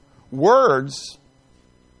 Words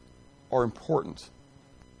are important.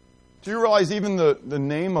 Do you realize even the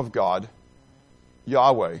name of God,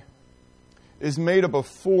 Yahweh, is made up of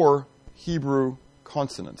 4 Hebrew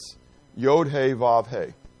consonants. Yod, He, Vav,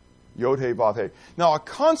 He. Yod, He, Vav, He. Now, a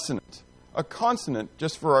consonant,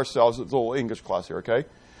 just for ourselves, it's a little English class here, okay?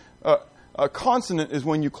 A consonant is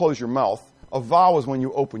when you close your mouth. A vowel is when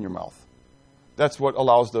you open your mouth. That's what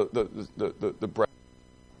allows the breath.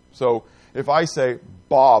 So, if I say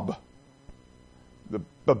Bob, the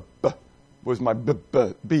b was my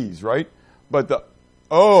B's, right? But the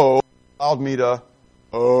O allowed me to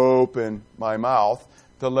open my mouth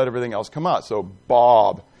to let everything else come out. So,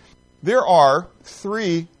 Bob. There are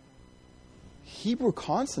 3 Hebrew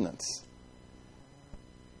consonants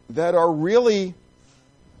that are really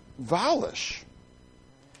vowelish.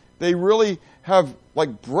 They really have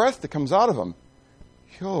like breath that comes out of them.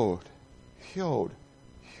 Yod, yod,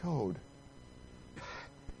 yod.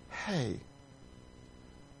 Hey.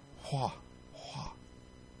 Hua, hua,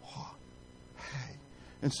 hua. Hey.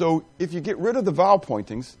 And so if you get rid of the vowel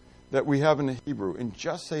pointings that we have in the Hebrew and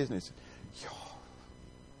just say his name, yod,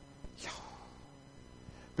 yod.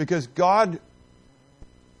 Because God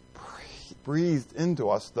breathed into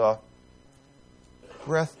us the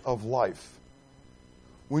breath of life.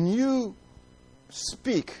 When you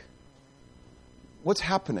speak, what's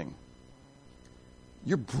happening?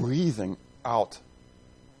 You're breathing out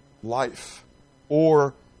life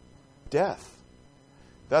or death.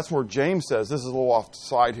 That's where James says, this is a little off the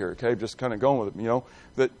side here, okay? Just kind of going with it,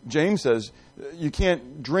 that James says you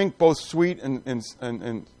can't drink both sweet and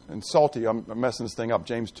salty. I'm messing this thing up,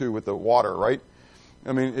 James 2 with the water, right?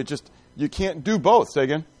 I mean, you can't do both. Say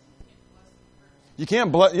again. You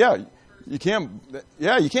can't bless, you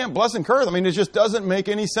can't bless and curse. I mean, it just doesn't make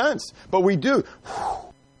any sense. But we do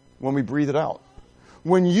when we breathe it out.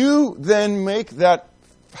 When you then make that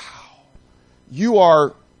vow, you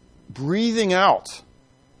are breathing out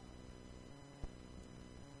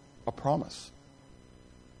a promise.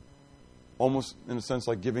 Almost in a sense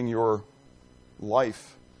like giving your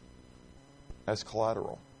life as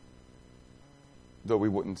collateral. Though we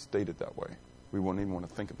wouldn't state it that way. We wouldn't even want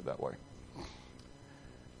to think of it that way.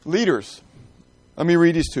 Leaders. Let me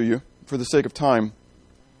read these to you for the sake of time.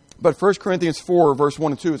 But 1 Corinthians 4, verse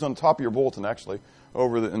 1 and 2 is on the top of your bulletin, actually,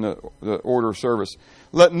 in the order of service.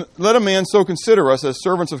 Let a man so consider us as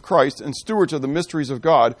servants of Christ and stewards of the mysteries of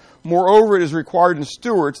God. Moreover, it is required in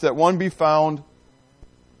stewards that one be found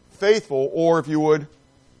faithful, or, if you would,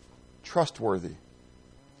 trustworthy.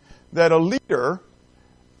 That a leader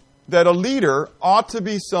ought to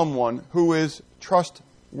be someone who is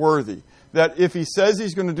trustworthy. That if he says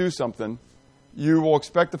he's going to do something, you will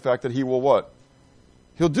expect the fact that he will what?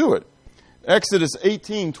 He'll do it. Exodus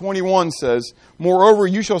 18:21 says, Moreover,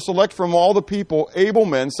 you shall select from all the people able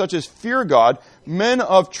men, such as fear God, men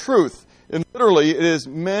of truth. And literally, it is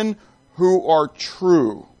men who are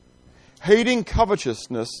true, hating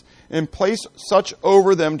covetousness, and place such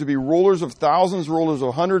over them to be rulers of thousands, rulers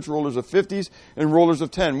of hundreds, rulers of 50s, and rulers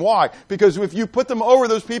of 10. Why? Because if you put them over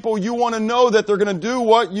those people, you want to know that they're going to do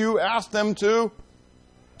what you ask them to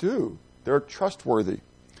do. They're trustworthy.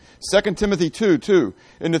 2 Timothy 2:2.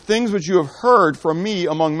 And the things which you have heard from me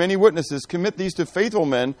among many witnesses, commit these to faithful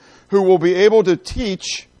men who will be able to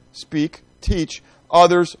teach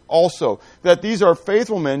others also. That these are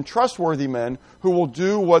faithful men, trustworthy men, who will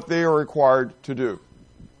do what they are required to do.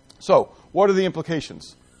 So, what are the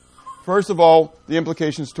implications? First of all, the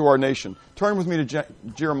implications to our nation. Turn with me to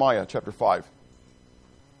Jeremiah chapter 5.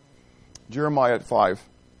 Jeremiah 5.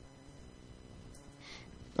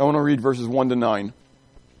 I want to read verses 1 to 9.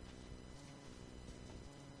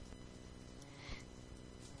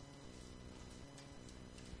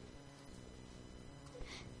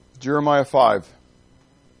 Jeremiah 5.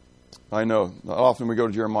 I know, not often we go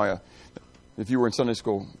to Jeremiah. If you were in Sunday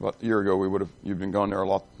school about a year ago, you'd been gone there a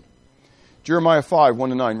lot. Jeremiah 5, 1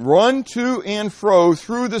 to 9. Run to and fro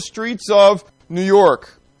through the streets of New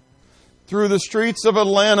York, through the streets of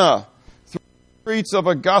Atlanta, through the streets of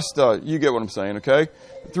Augusta. You get what I'm saying, okay?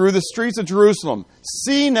 Through the streets of Jerusalem.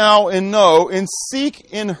 See now and know, and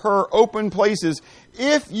seek in her open places,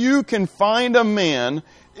 if you can find a man,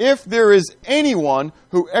 if there is anyone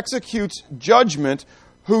who executes judgment,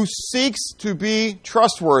 who seeks to be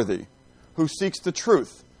trustworthy, who seeks the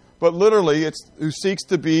truth. But literally, it's who seeks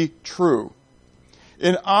to be true.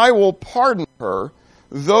 And I will pardon her,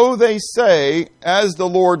 though they say, as the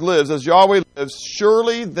Lord lives, as Yahweh lives,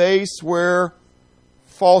 surely they swear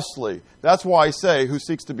falsely. That's why I say, who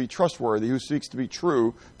seeks to be trustworthy, who seeks to be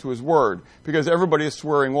true to his word. Because everybody is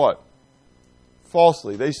swearing what?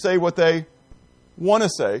 Falsely. They say what they want to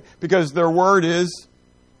say, because their word is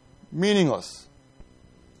meaningless.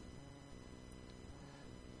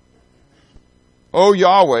 O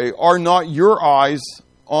Yahweh, are not your eyes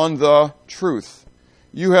on the truth?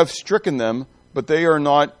 You have stricken them, but they are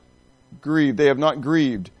not grieved. They have not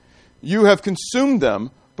grieved. You have consumed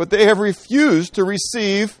them, but they have refused to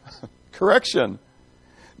receive correction.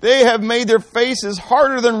 They have made their faces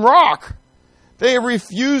harder than rock. They have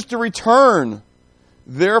refused to return.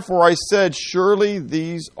 Therefore I said, surely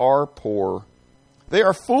these are poor. They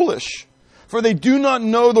are foolish. For they do not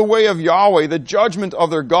know the way of Yahweh, the judgment of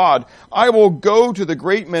their God. I will go to the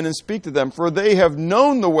great men and speak to them, for they have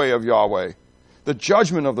known the way of Yahweh, the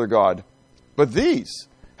judgment of their God. But these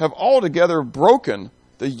have altogether broken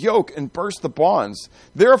the yoke and burst the bonds.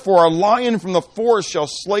 Therefore a lion from the forest shall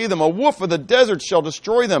slay them. A wolf of the desert shall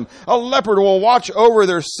destroy them. A leopard will watch over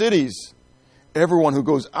their cities. Everyone who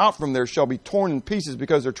goes out from there shall be torn in pieces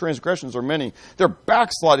because their transgressions are many. Their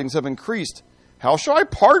backslidings have increased. How shall I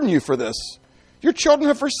pardon you for this? Your children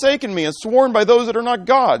have forsaken me and sworn by those that are not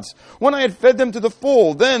gods. When I had fed them to the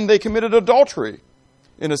full, then they committed adultery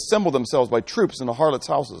and assembled themselves by troops in the harlots'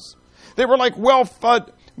 houses. They were like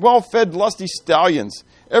well-fed, lusty stallions.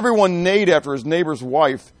 Everyone neighed after his neighbor's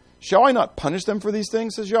wife. Shall I not punish them for these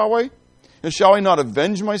things, says Yahweh? And shall I not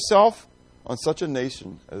avenge myself on such a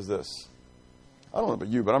nation as this? I don't know about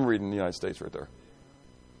you, but I'm reading the United States right there.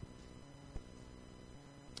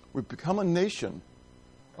 We've become a nation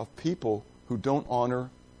of people who don't honor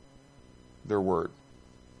their word.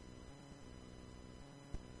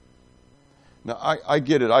 Now, I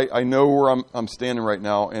get it. I know where I'm standing right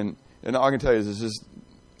now, and I can tell you,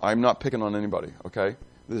 I'm not picking on anybody, okay?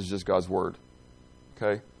 This is just God's word,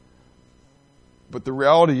 okay? But the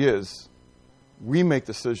reality is, we make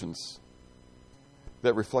decisions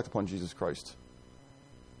that reflect upon Jesus Christ.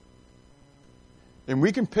 And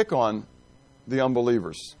we can pick on the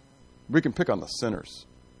unbelievers. We can pick on the sinners.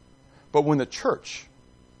 But when the church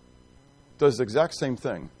does the exact same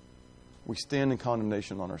thing, we stand in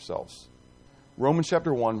condemnation on ourselves. Romans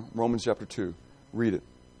chapter 1, Romans chapter 2. Read it.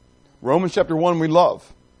 Romans chapter 1 we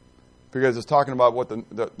love because it's talking about what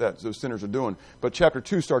that those sinners are doing. But chapter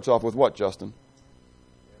 2 starts off with what, Justin?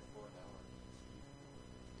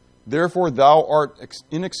 Therefore thou art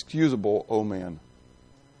inexcusable, O man.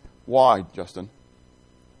 Why, Justin?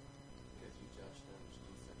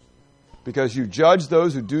 Because you judge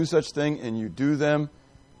those who do such thing, and you do them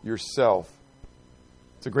yourself.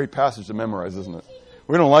 It's a great passage to memorize, isn't it?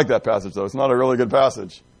 We don't like that passage, though. It's not a really good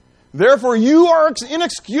passage. Therefore, you are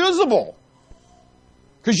inexcusable.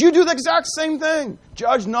 Because you do the exact same thing.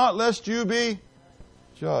 Judge not, lest you be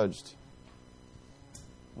judged.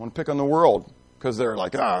 I want to pick on the world, because they're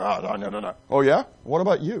like, no. Oh, yeah? What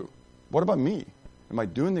about you? What about me? Am I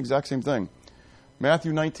doing the exact same thing?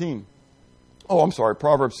 Matthew 19. Oh, I'm sorry,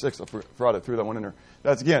 Proverbs 6. I forgot I threw that one in there.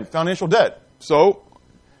 That's, again, financial debt. So,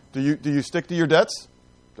 do you stick to your debts?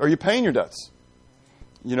 Are you paying your debts?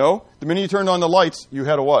 You know, the minute you turned on the lights, you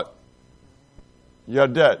had a what? You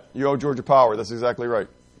had debt. You owe Georgia Power. That's exactly right.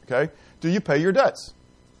 Okay? Do you pay your debts?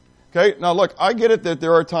 Okay? Now, look, I get it that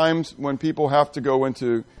there are times when people have to go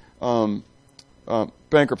into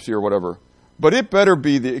bankruptcy or whatever. But it better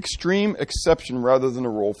be the extreme exception rather than a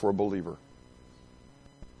rule for a believer.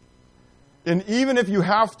 And even if you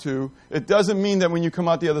have to, it doesn't mean that when you come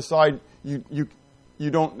out the other side, you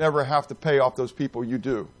don't ever have to pay off those people. You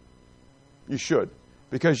do. You should.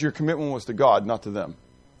 Because your commitment was to God, not to them.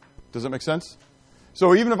 Does that make sense?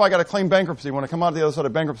 So even if I got to claim bankruptcy, when I come out the other side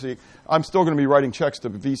of bankruptcy, I'm still going to be writing checks to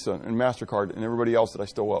Visa and MasterCard and everybody else that I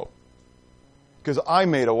still owe. Because I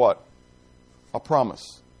made a what? A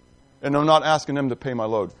promise. And I'm not asking them to pay my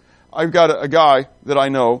load. I've got a guy that I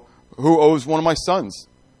know who owes one of my sons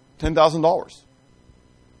 $10,000.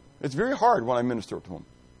 It's very hard when I minister to him.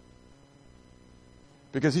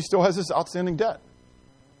 Because he still has this outstanding debt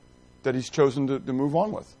that he's chosen to move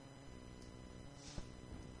on with.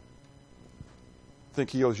 I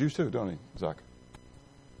think he owes you too, don't he, Zach?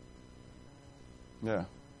 Yeah.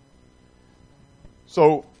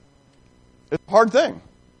 So, it's a hard thing.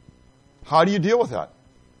 How do you deal with that?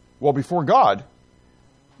 Well, before God,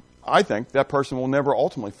 I think that person will never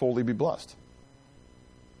ultimately fully be blessed.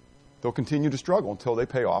 They'll continue to struggle until they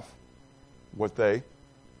pay off what they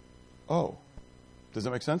owe. Does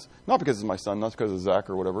that make sense? Not because it's my son, not because it's Zach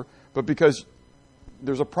or whatever, but because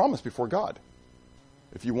there's a promise before God.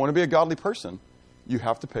 If you want to be a godly person, you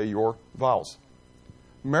have to pay your vows.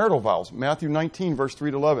 Marital vows, Matthew 19, verse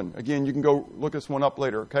 3 to 11. Again, you can go look this one up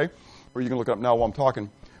later, okay? Or you can look it up now while I'm talking.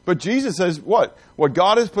 But Jesus says what? What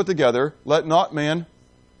God has put together, let not man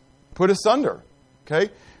put asunder.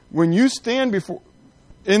 Okay? When you stand before...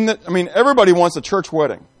 everybody wants a church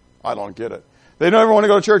wedding. I don't get it. They don't ever want to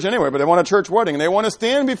go to church anyway, but they want a church wedding. And they want to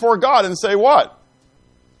stand before God and say what?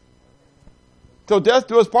 Till death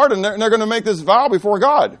do us part. And they're going to make this vow before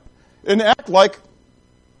God. And act like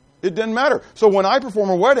it didn't matter. So when I perform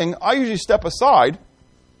a wedding, I usually step aside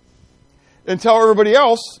and tell everybody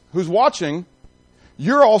else who's watching,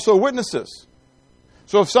 you're also witnesses.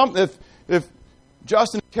 So if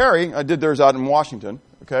Justin and Carrie, I did theirs out in Washington,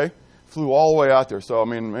 okay? Flew all the way out there. So,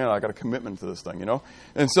 I got a commitment to this thing, you know?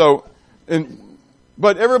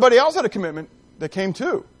 But everybody else had a commitment that came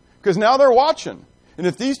too. Because now they're watching. And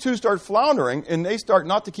if these two start floundering and they start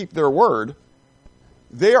not to keep their word,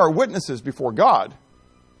 they are witnesses before God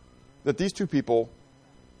that these two people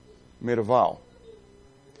made a vow.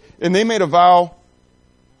 And they made a vow,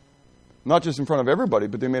 not just in front of everybody,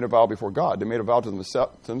 but they made a vow before God. They made a vow to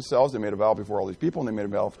themselves. They made a vow before all these people, and they made a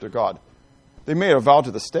vow to God. They made a vow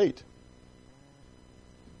to the state.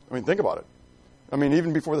 I mean, think about it. I mean,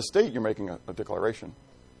 even before the state, you're making a declaration.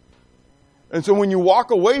 And so when you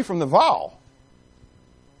walk away from the vow,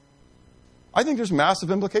 I think there's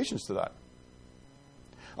massive implications to that.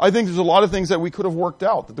 I think there's a lot of things that we could have worked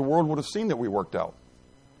out, that the world would have seen that we worked out.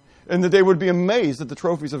 And that they would be amazed at the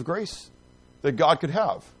trophies of grace that God could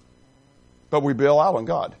have. But we bail out on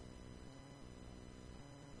God.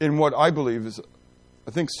 In what I believe is,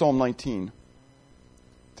 I think Psalm 19.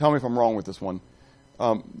 Tell me if I'm wrong with this one.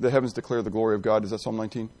 The heavens declare the glory of God. Is that Psalm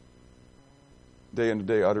 19? Day unto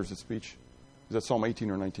day utters its speech. Is that Psalm 18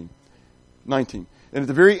 or 19? 19. And at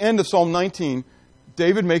the very end of Psalm 19,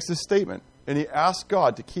 David makes this statement. And he asks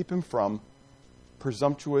God to keep him from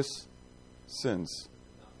presumptuous sins.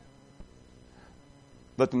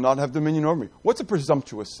 Let them not have dominion over me. What's a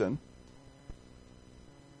presumptuous sin?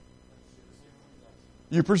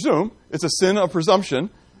 You presume. It's a sin of presumption.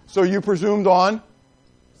 So you presumed on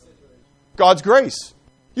God's grace.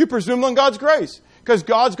 You presumed on God's grace. Because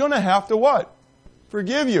God's going to have to what?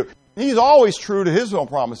 Forgive you. He's always true to his own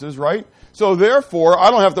promises, right? So therefore,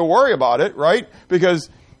 I don't have to worry about it, right? Because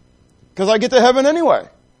I get to heaven anyway.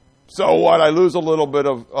 So what? I lose a little bit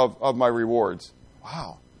of my rewards.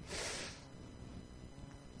 Wow.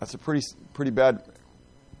 That's a pretty bad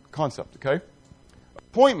concept, okay?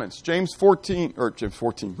 Appointments, James 4,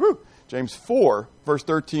 verse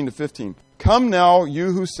 13 to 15. Come now,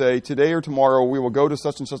 you who say, today or tomorrow we will go to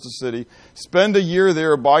such and such a city, spend a year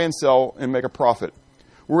there, buy and sell, and make a profit.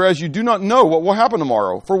 Whereas you do not know what will happen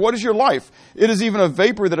tomorrow. For what is your life? It is even a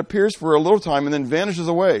vapor that appears for a little time and then vanishes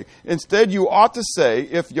away. Instead, you ought to say,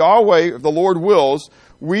 if the Lord wills,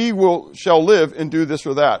 shall live and do this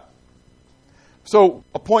or that. So,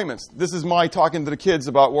 appointments. This is my talking to the kids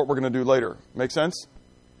about what we're going to do later. Make sense?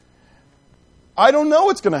 I don't know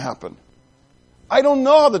what's going to happen. I don't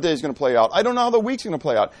know how the day's going to play out. I don't know how the week's going to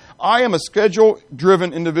play out. I am a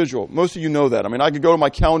schedule-driven individual. Most of you know that. I mean, I could go to my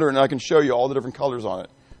calendar and I can show you all the different colors on it.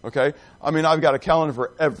 Okay? I mean, I've got a calendar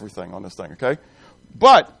for everything on this thing. Okay?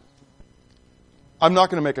 But I'm not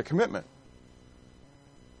going to make a commitment.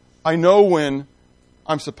 I know when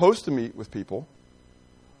I'm supposed to meet with people,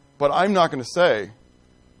 but I'm not going to say,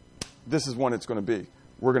 this is when it's going to be.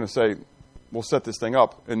 We're going to say, we'll set this thing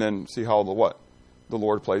up and then see how the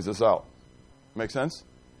Lord plays this out. Make sense?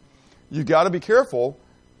 You got to be careful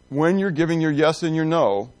when you're giving your yes and your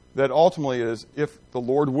no, that ultimately is if the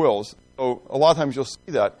Lord wills. So a lot of times you'll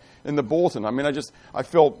see that in the bulletin. I mean, I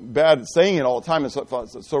feel bad saying it all the time. It's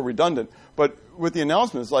so redundant. But with the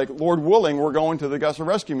announcements, like, Lord willing, we're going to the Augusta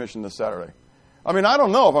Rescue Mission this Saturday. I mean, I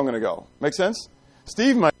don't know if I'm going to go. Make sense?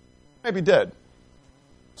 Steve might be dead.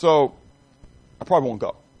 So I probably won't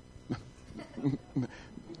go.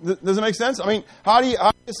 Does it make sense? I mean, how do you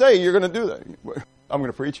say you're going to do that? I'm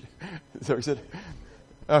going to preach. Is that what he said?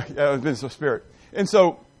 Yeah, it's been so spirit. And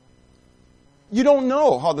so you don't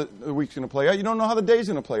know how the week's going to play out. You don't know how the day's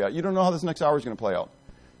going to play out. You don't know how this next hour is going to play out.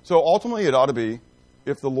 So ultimately, it ought to be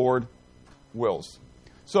if the Lord wills.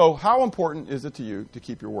 So how important is it to you to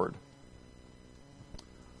keep your word?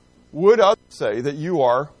 Would others say that you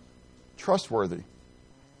are trustworthy?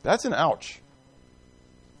 That's an ouch.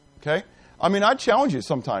 Okay? I mean, I'd challenge you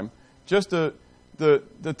sometime just to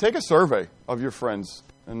take a survey of your friends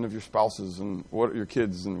and of your spouses and your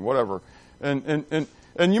kids and whatever. And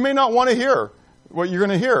you may not want to hear what you're going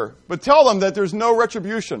to hear, but tell them that there's no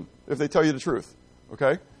retribution if they tell you the truth.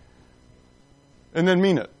 Okay? And then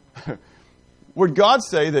mean it. Would God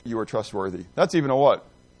say that you are trustworthy? That's even a what?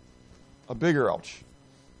 A bigger ouch.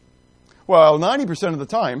 Well, 90% of the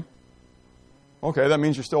time, okay, that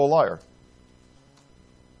means you're still a liar.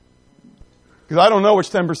 Because I don't know which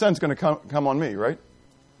 10% is going to come on me, right?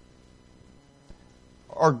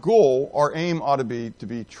 Our goal, our aim ought to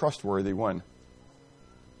be trustworthy when?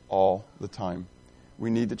 All the time. We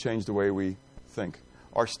need to change the way we think.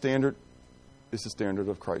 Our standard is the standard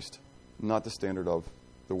of Christ, not the standard of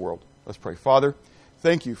the world. Let's pray. Father,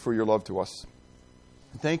 thank you for your love to us.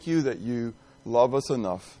 Thank you that you love us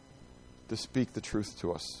enough to speak the truth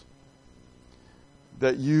to us.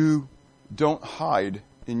 That you don't hide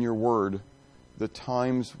in your word the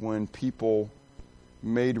times when people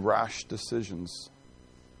made rash decisions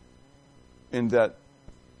and that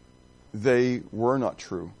they were not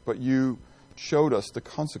true, but you showed us the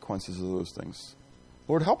consequences of those things.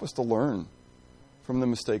 Lord, help us to learn from the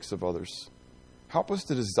mistakes of others. Help us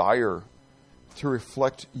to desire to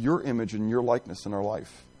reflect your image and your likeness in our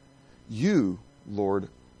life. You, Lord,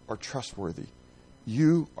 are trustworthy.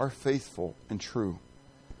 You are faithful and true.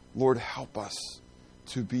 Lord, help us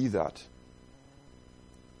to be that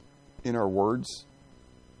in our words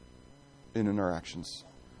and in our actions.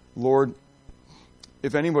 Lord,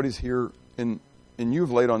 if anybody's here and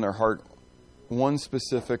you've laid on their heart one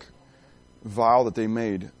specific vow that they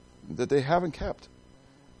made that they haven't kept,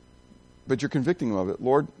 but you're convicting them of it,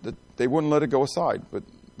 Lord, that they wouldn't let it go aside, but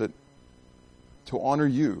that to honor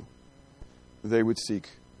you, they would seek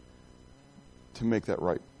to make that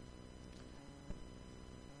right.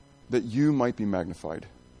 That you might be magnified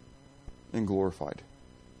and glorified.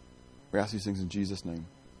 We ask these things in Jesus' name.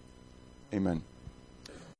 Amen.